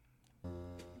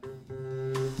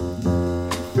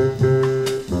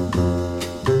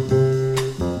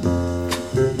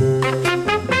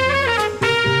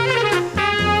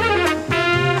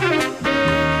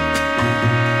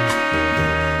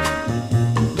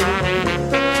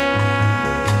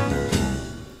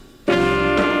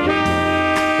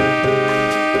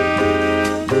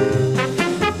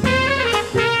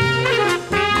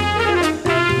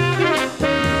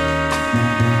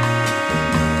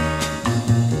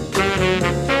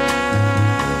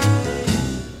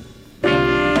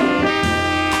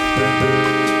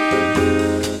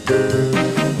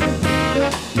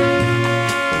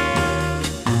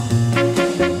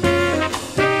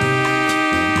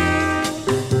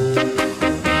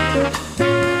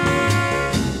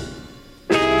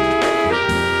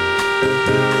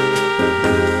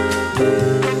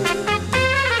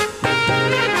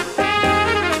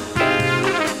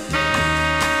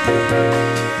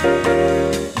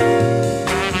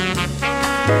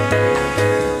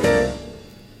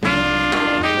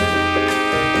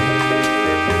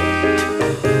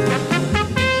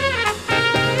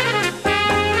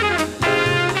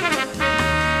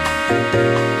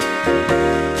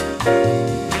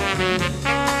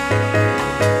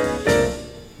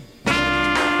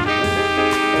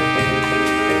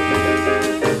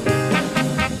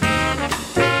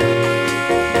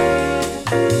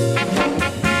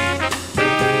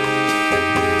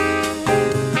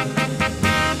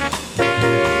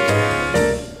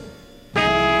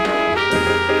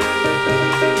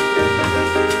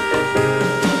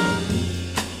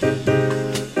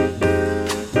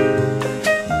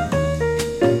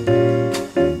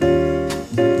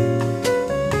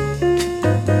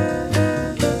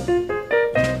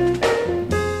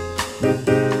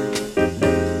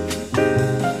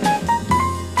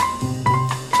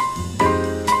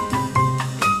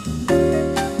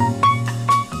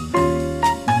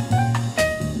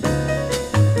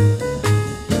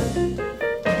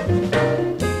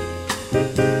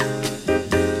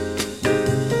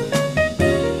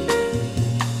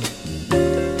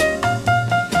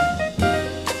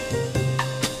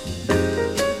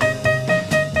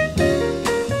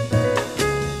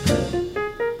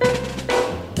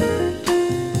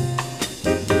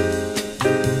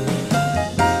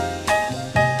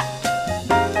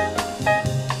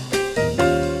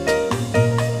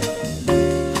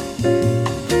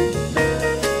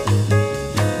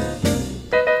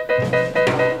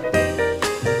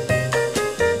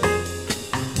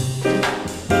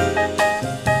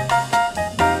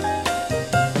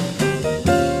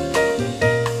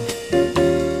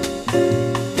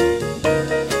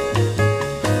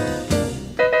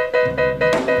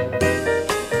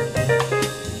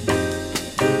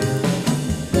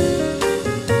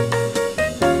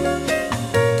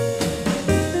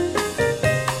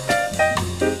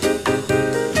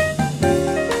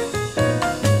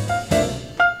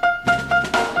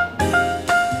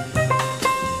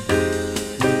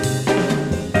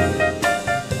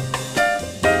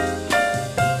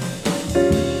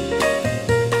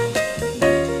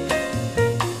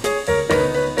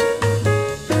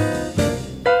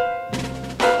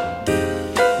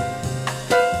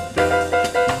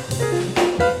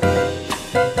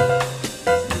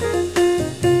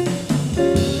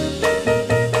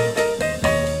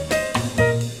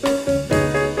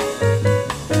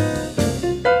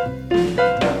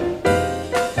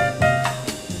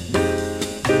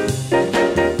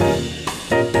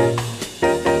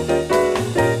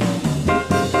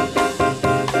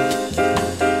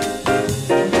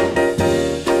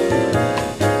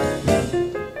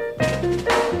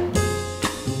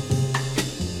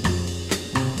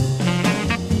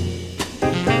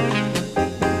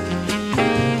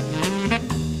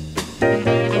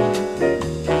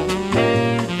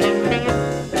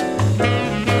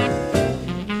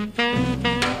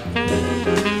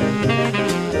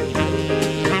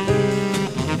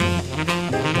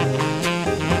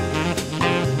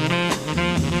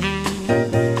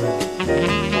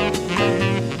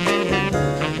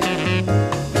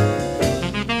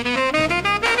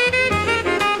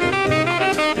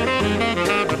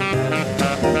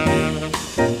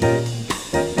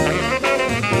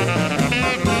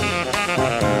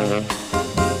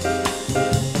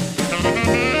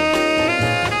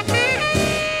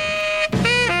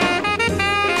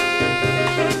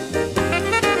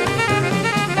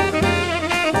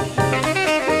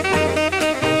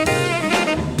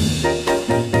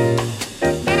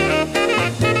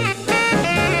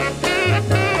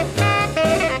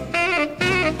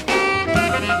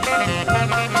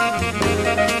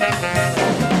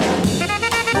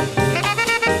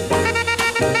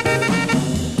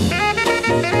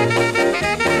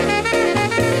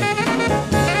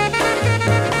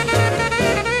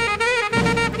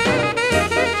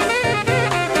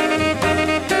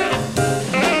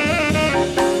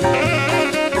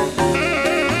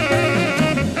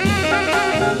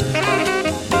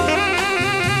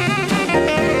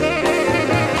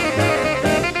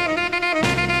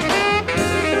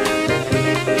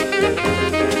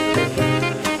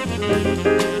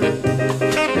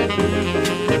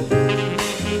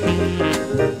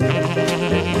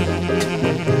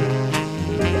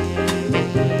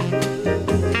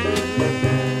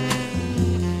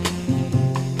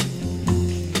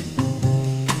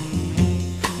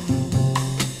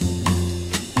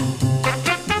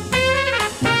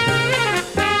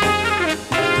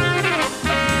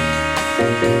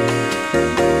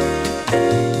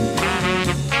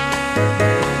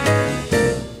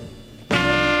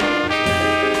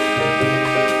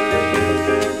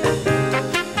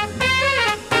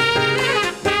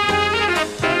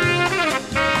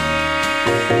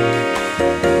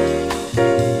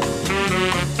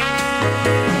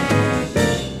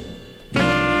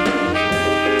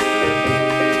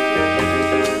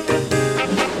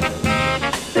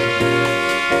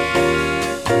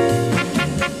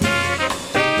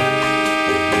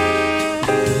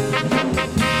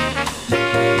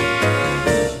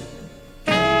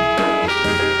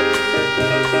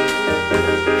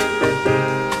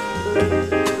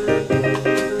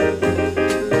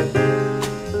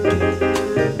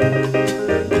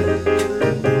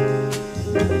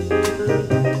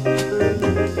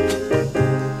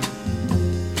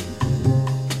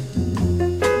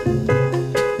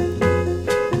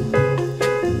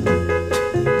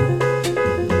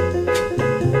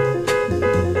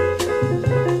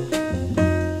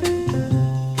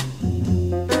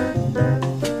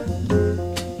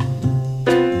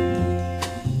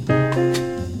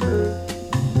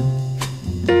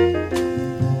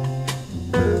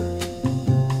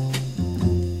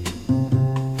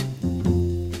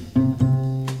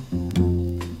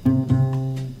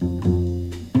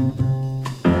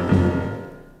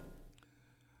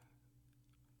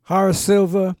 Horace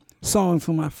Silver, Song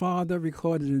for My Father,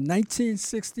 recorded in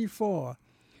 1964.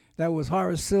 That was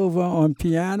Horace Silver on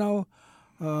piano,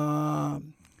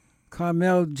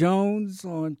 Carmel Jones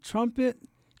on trumpet,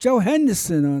 Joe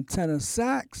Henderson on tenor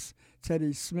sax,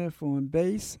 Teddy Smith on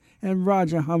bass, and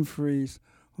Roger Humphreys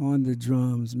on the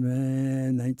drums,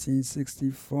 man.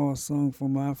 1964, Song for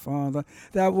My Father.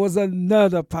 That was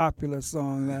another popular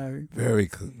song, Larry.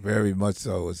 Very much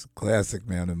so. It's a classic,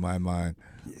 man, in my mind.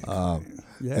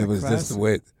 It was classic. just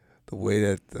the way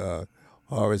that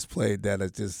Horace played that.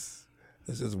 It's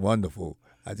just wonderful.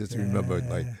 I just remember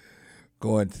like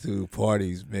going to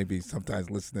parties, maybe sometimes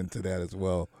listening to that as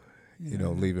well. You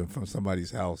know, leaving from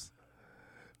somebody's house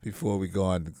before we go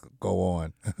on.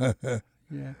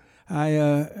 Yeah, I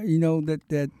you know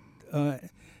that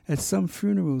at some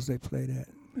funerals they play that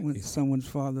when someone's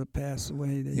father passed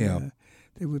away.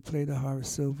 They would play the Horace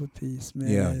Silver piece,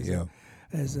 man.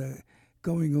 As a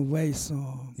going away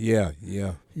song. Yeah,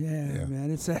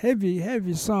 man. It's a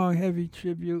heavy song, heavy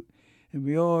tribute, and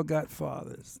we all got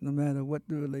fathers, no matter what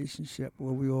the relationship.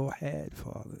 Well, we all had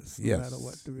fathers, no matter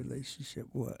what the relationship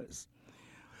was.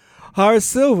 Horace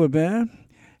Silver, man.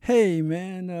 Hey,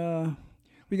 man,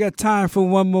 we got time for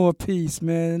one more piece,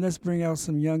 man. Let's bring out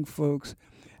some young folks.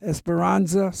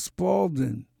 Esperanza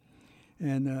Spalding.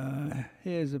 And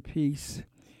here's a piece.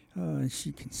 And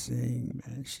she can sing,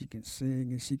 man. She can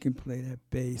sing, and she can play that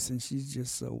bass, and she's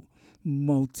just so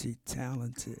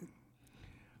multi-talented.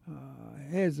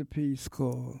 Here's a piece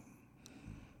called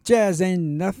Jazz Ain't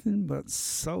Nothing But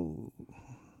Soul.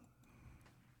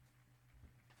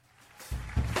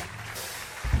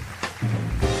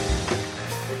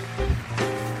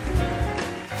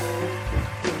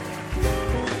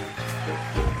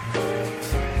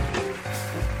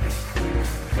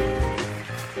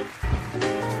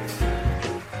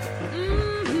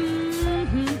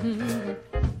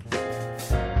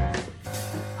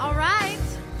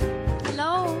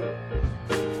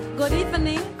 Good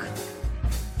evening,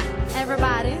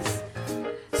 everybody.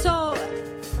 So,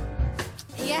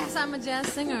 yes, I'm a jazz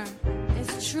singer.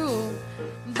 It's true,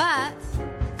 but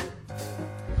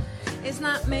it's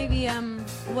not maybe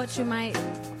what you might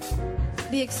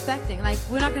be expecting. Like,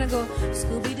 we're not gonna go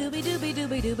Scooby Dooby Dooby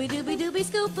Dooby Dooby Dooby Dooby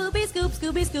Scoop Booby Scoop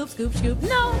Scooby Scoop Scoop Scoop.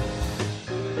 No,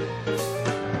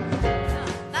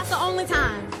 that's the only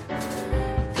time.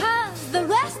 'Cause the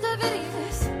rest of it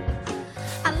is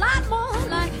a lot more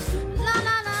like la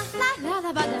la la la la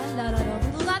la la la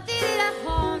la dee da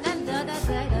home and da da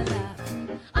da da da.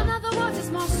 In other words,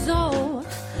 it's more soul.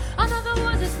 In other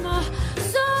words, it's more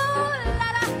soul. La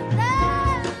la la la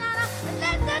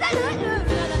la la la la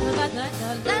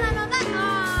la.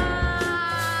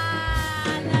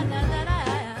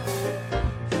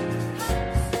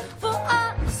 For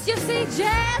us, you see,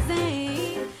 jazz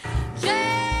ain't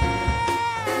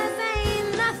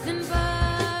nothing but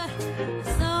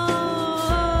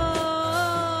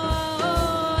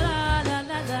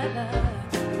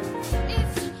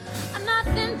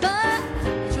nothing but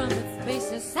trumpets,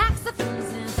 basses, saxophones,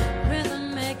 and rhythm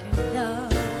making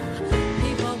love.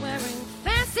 People wearing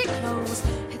fancy clothes.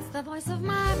 It's the voice of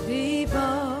my people.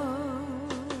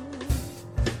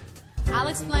 I'll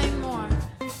explain more.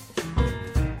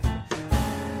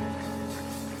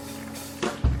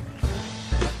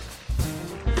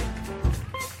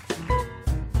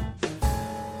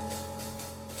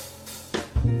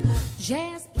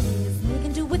 Jazz is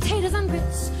making do with taters and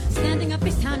grits. Standing up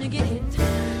each time you get hit.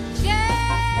 Jazz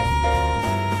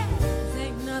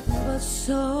ain't nothing but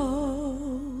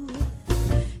soul.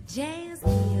 Jazz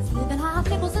is living high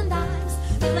nickels and dimes.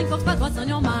 Telling folks about what's on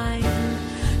your mind.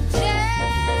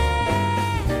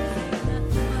 Jazz ain't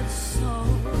nothing but soul.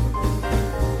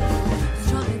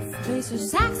 Trumpets,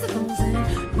 basses, saxophones,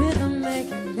 and rhythm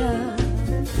making love.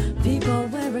 People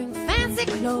wearing fancy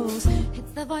clothes.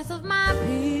 It's the voice of my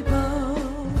people.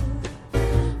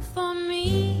 For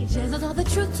me, jazz is all the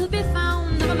truth to be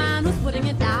found. Never mind who's putting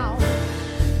it down.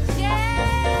 Jazz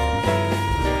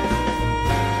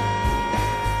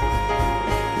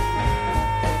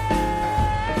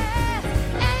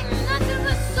ain't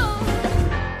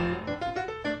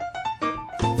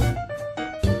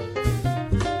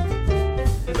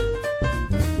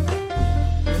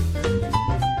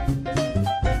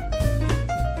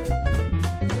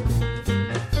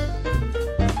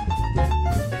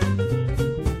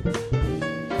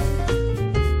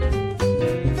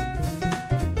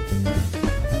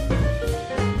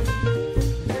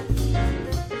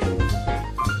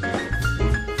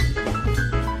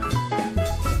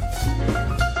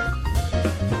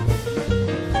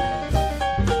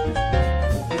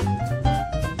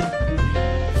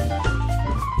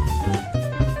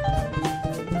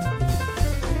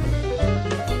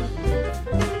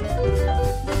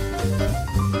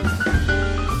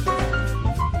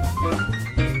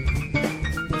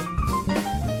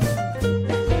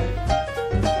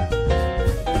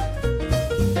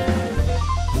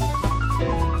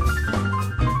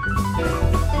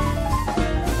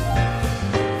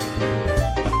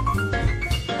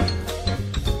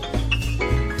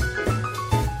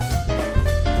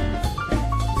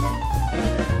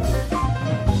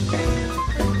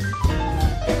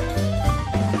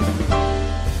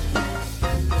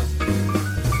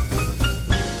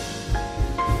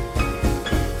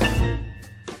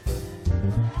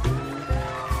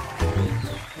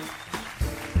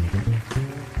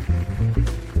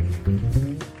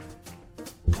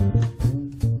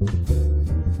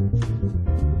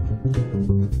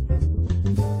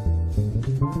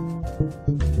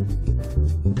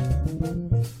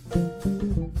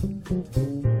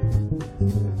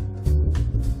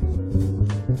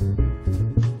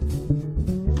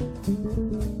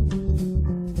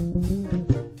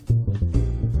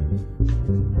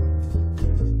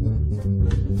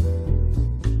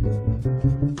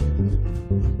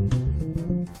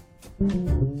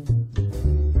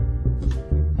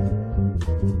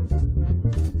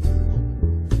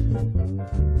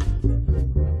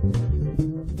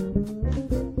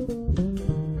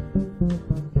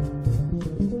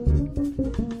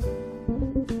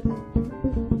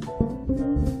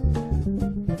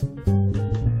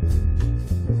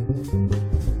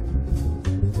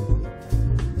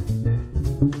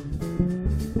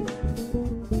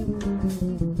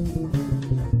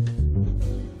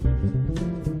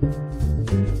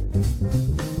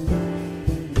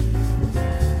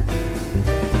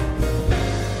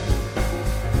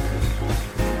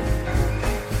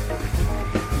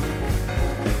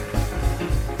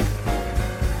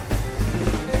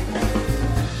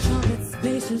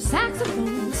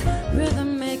saxophones,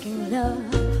 rhythm making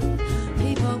love.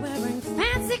 People wearing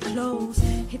fancy clothes.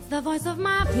 It's the voice of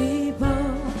my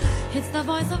people. It's the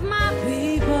voice of my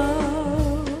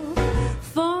people.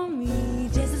 For me,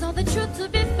 jazz is all the truth to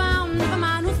be found. Never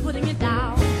mind who's putting it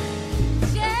down.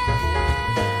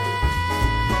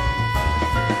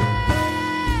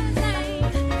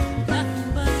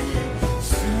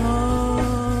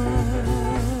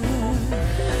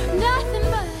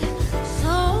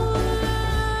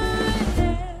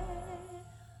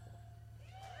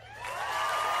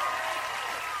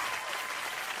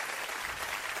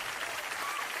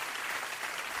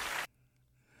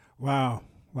 Wow,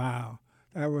 wow.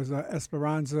 That was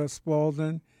Esperanza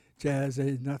Spalding. Jazz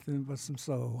ain't nothing but some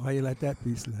soul. How you like that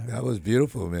piece, Larry? That was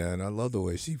beautiful, man. I love the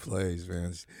way she plays,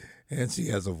 man. And she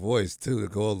has a voice too to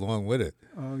go along with it.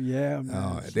 Oh yeah,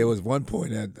 man. There was one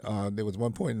point in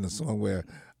the song where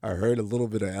I heard a little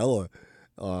bit of Ella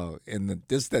in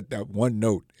that one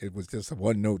note. It was just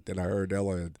one note that I heard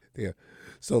Ella there.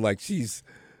 So like she's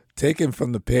taken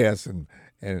from the past and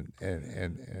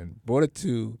brought it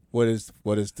to what is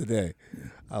today.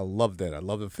 I love that. I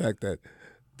love the fact that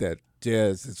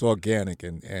jazz is organic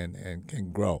and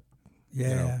can grow. Yeah,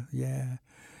 you know? yeah.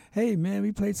 Hey, man,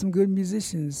 we played some good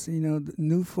musicians, the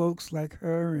new folks like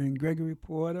her and Gregory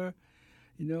Porter,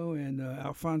 and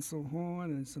Alfonso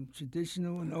Horn and some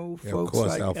traditional and old folks of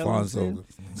course, like Alfonso. Ellington.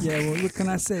 Yeah, well, what can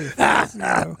I say?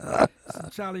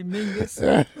 Charlie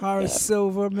Mingus, Horace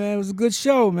Silver, man. It was a good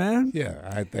show, man. Yeah,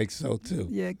 I think so, too.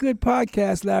 Yeah, good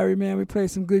podcast, Larry, man. We played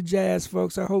some good jazz,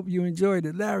 folks. I hope you enjoyed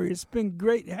it. Larry, it's been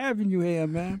great having you here,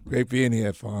 man. Great being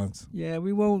here, Fonz. Yeah,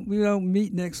 we don't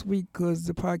meet next week because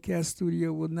the podcast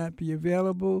studio will not be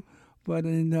available. But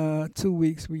in 2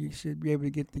 weeks, we should be able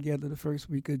to get together the first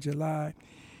week of July.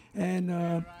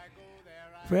 And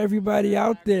for everybody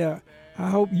out there, I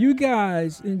hope you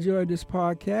guys enjoyed this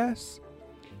podcast.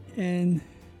 And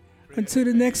until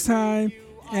the next time,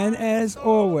 and as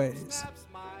always,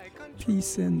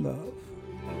 peace and love.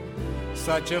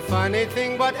 Such a funny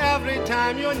thing, but every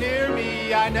time you're near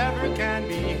me, I never can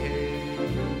behave.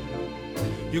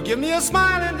 You give me a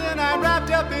smile and then I'm wrapped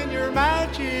up in your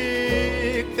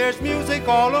magic. There's music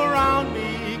all around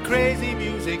me, crazy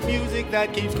music, music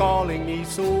that keeps calling me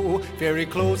so very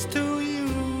close to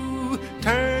you,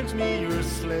 turns me your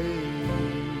slave.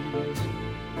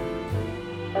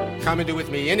 Come and do with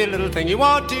me any little thing you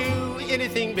want to,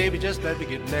 anything, baby, just let me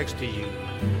get next to you.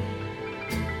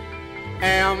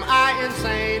 Am I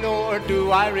insane or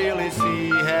do I really see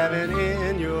heaven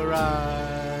in your eyes?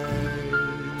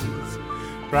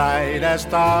 Bright as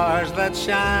stars that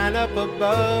shine up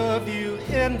above you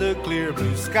in the clear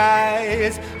blue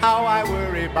skies. How I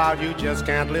worry about you, just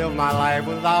can't live my life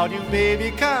without you,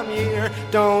 baby, come here.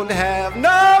 Don't have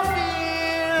no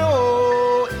fear,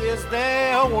 oh, is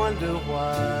there a wonder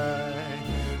why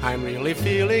I'm really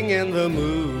feeling in the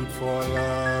mood for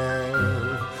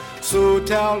love? So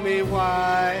tell me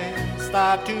why,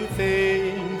 stop to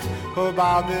think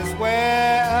about this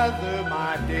weather,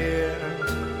 my dear.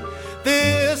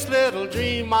 This little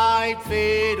dream might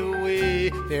fade away.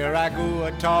 There I go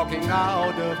a-talking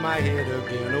out of my head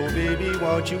again. Oh, baby,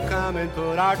 won't you come and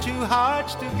put our two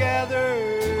hearts together?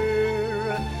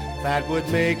 That would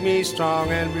make me strong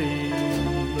and breathe.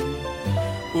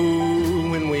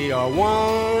 Ooh, when we are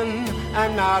one,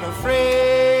 I'm not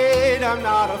afraid, I'm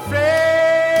not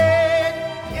afraid.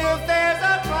 If there's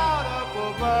a cloud up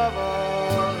above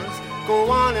us,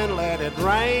 go on and let it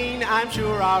rain. I'm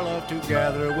sure our love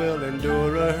together will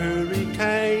endure a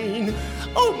hurricane.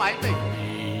 Oh, my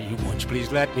baby, won't you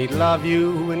please let me love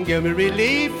you and give me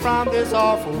relief from this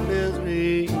awful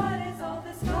misery? What is all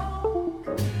this talk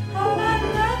about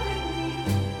loving me,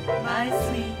 my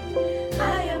sweet?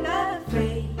 I am not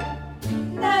afraid,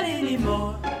 not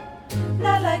anymore,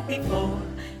 not like before.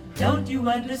 Don't you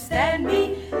understand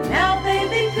me? Now,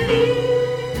 baby,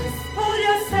 please pull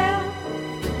yourself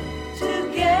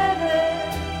together,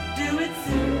 do it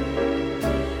soon.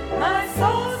 My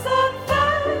soul's on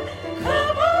fire,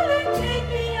 come on and take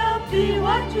me. I'll be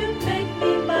what you make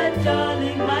me, my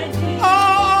darling, my dear.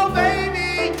 Oh,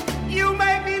 baby, you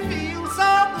make me feel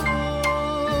so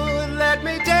good. Let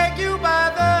me take you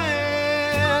by the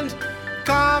hand.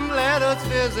 Come, let us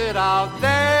visit out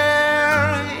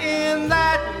there in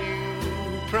that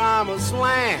new promised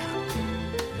land.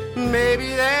 Maybe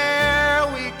there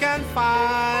we can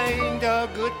find a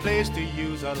good place to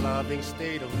use a loving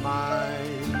state of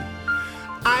mind.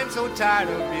 I'm so tired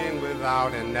of being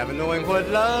without and never knowing what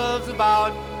love's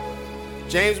about.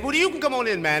 James Woody, you can come on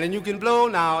in, man, and you can blow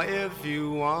now if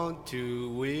you want to.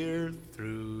 We're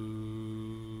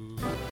through.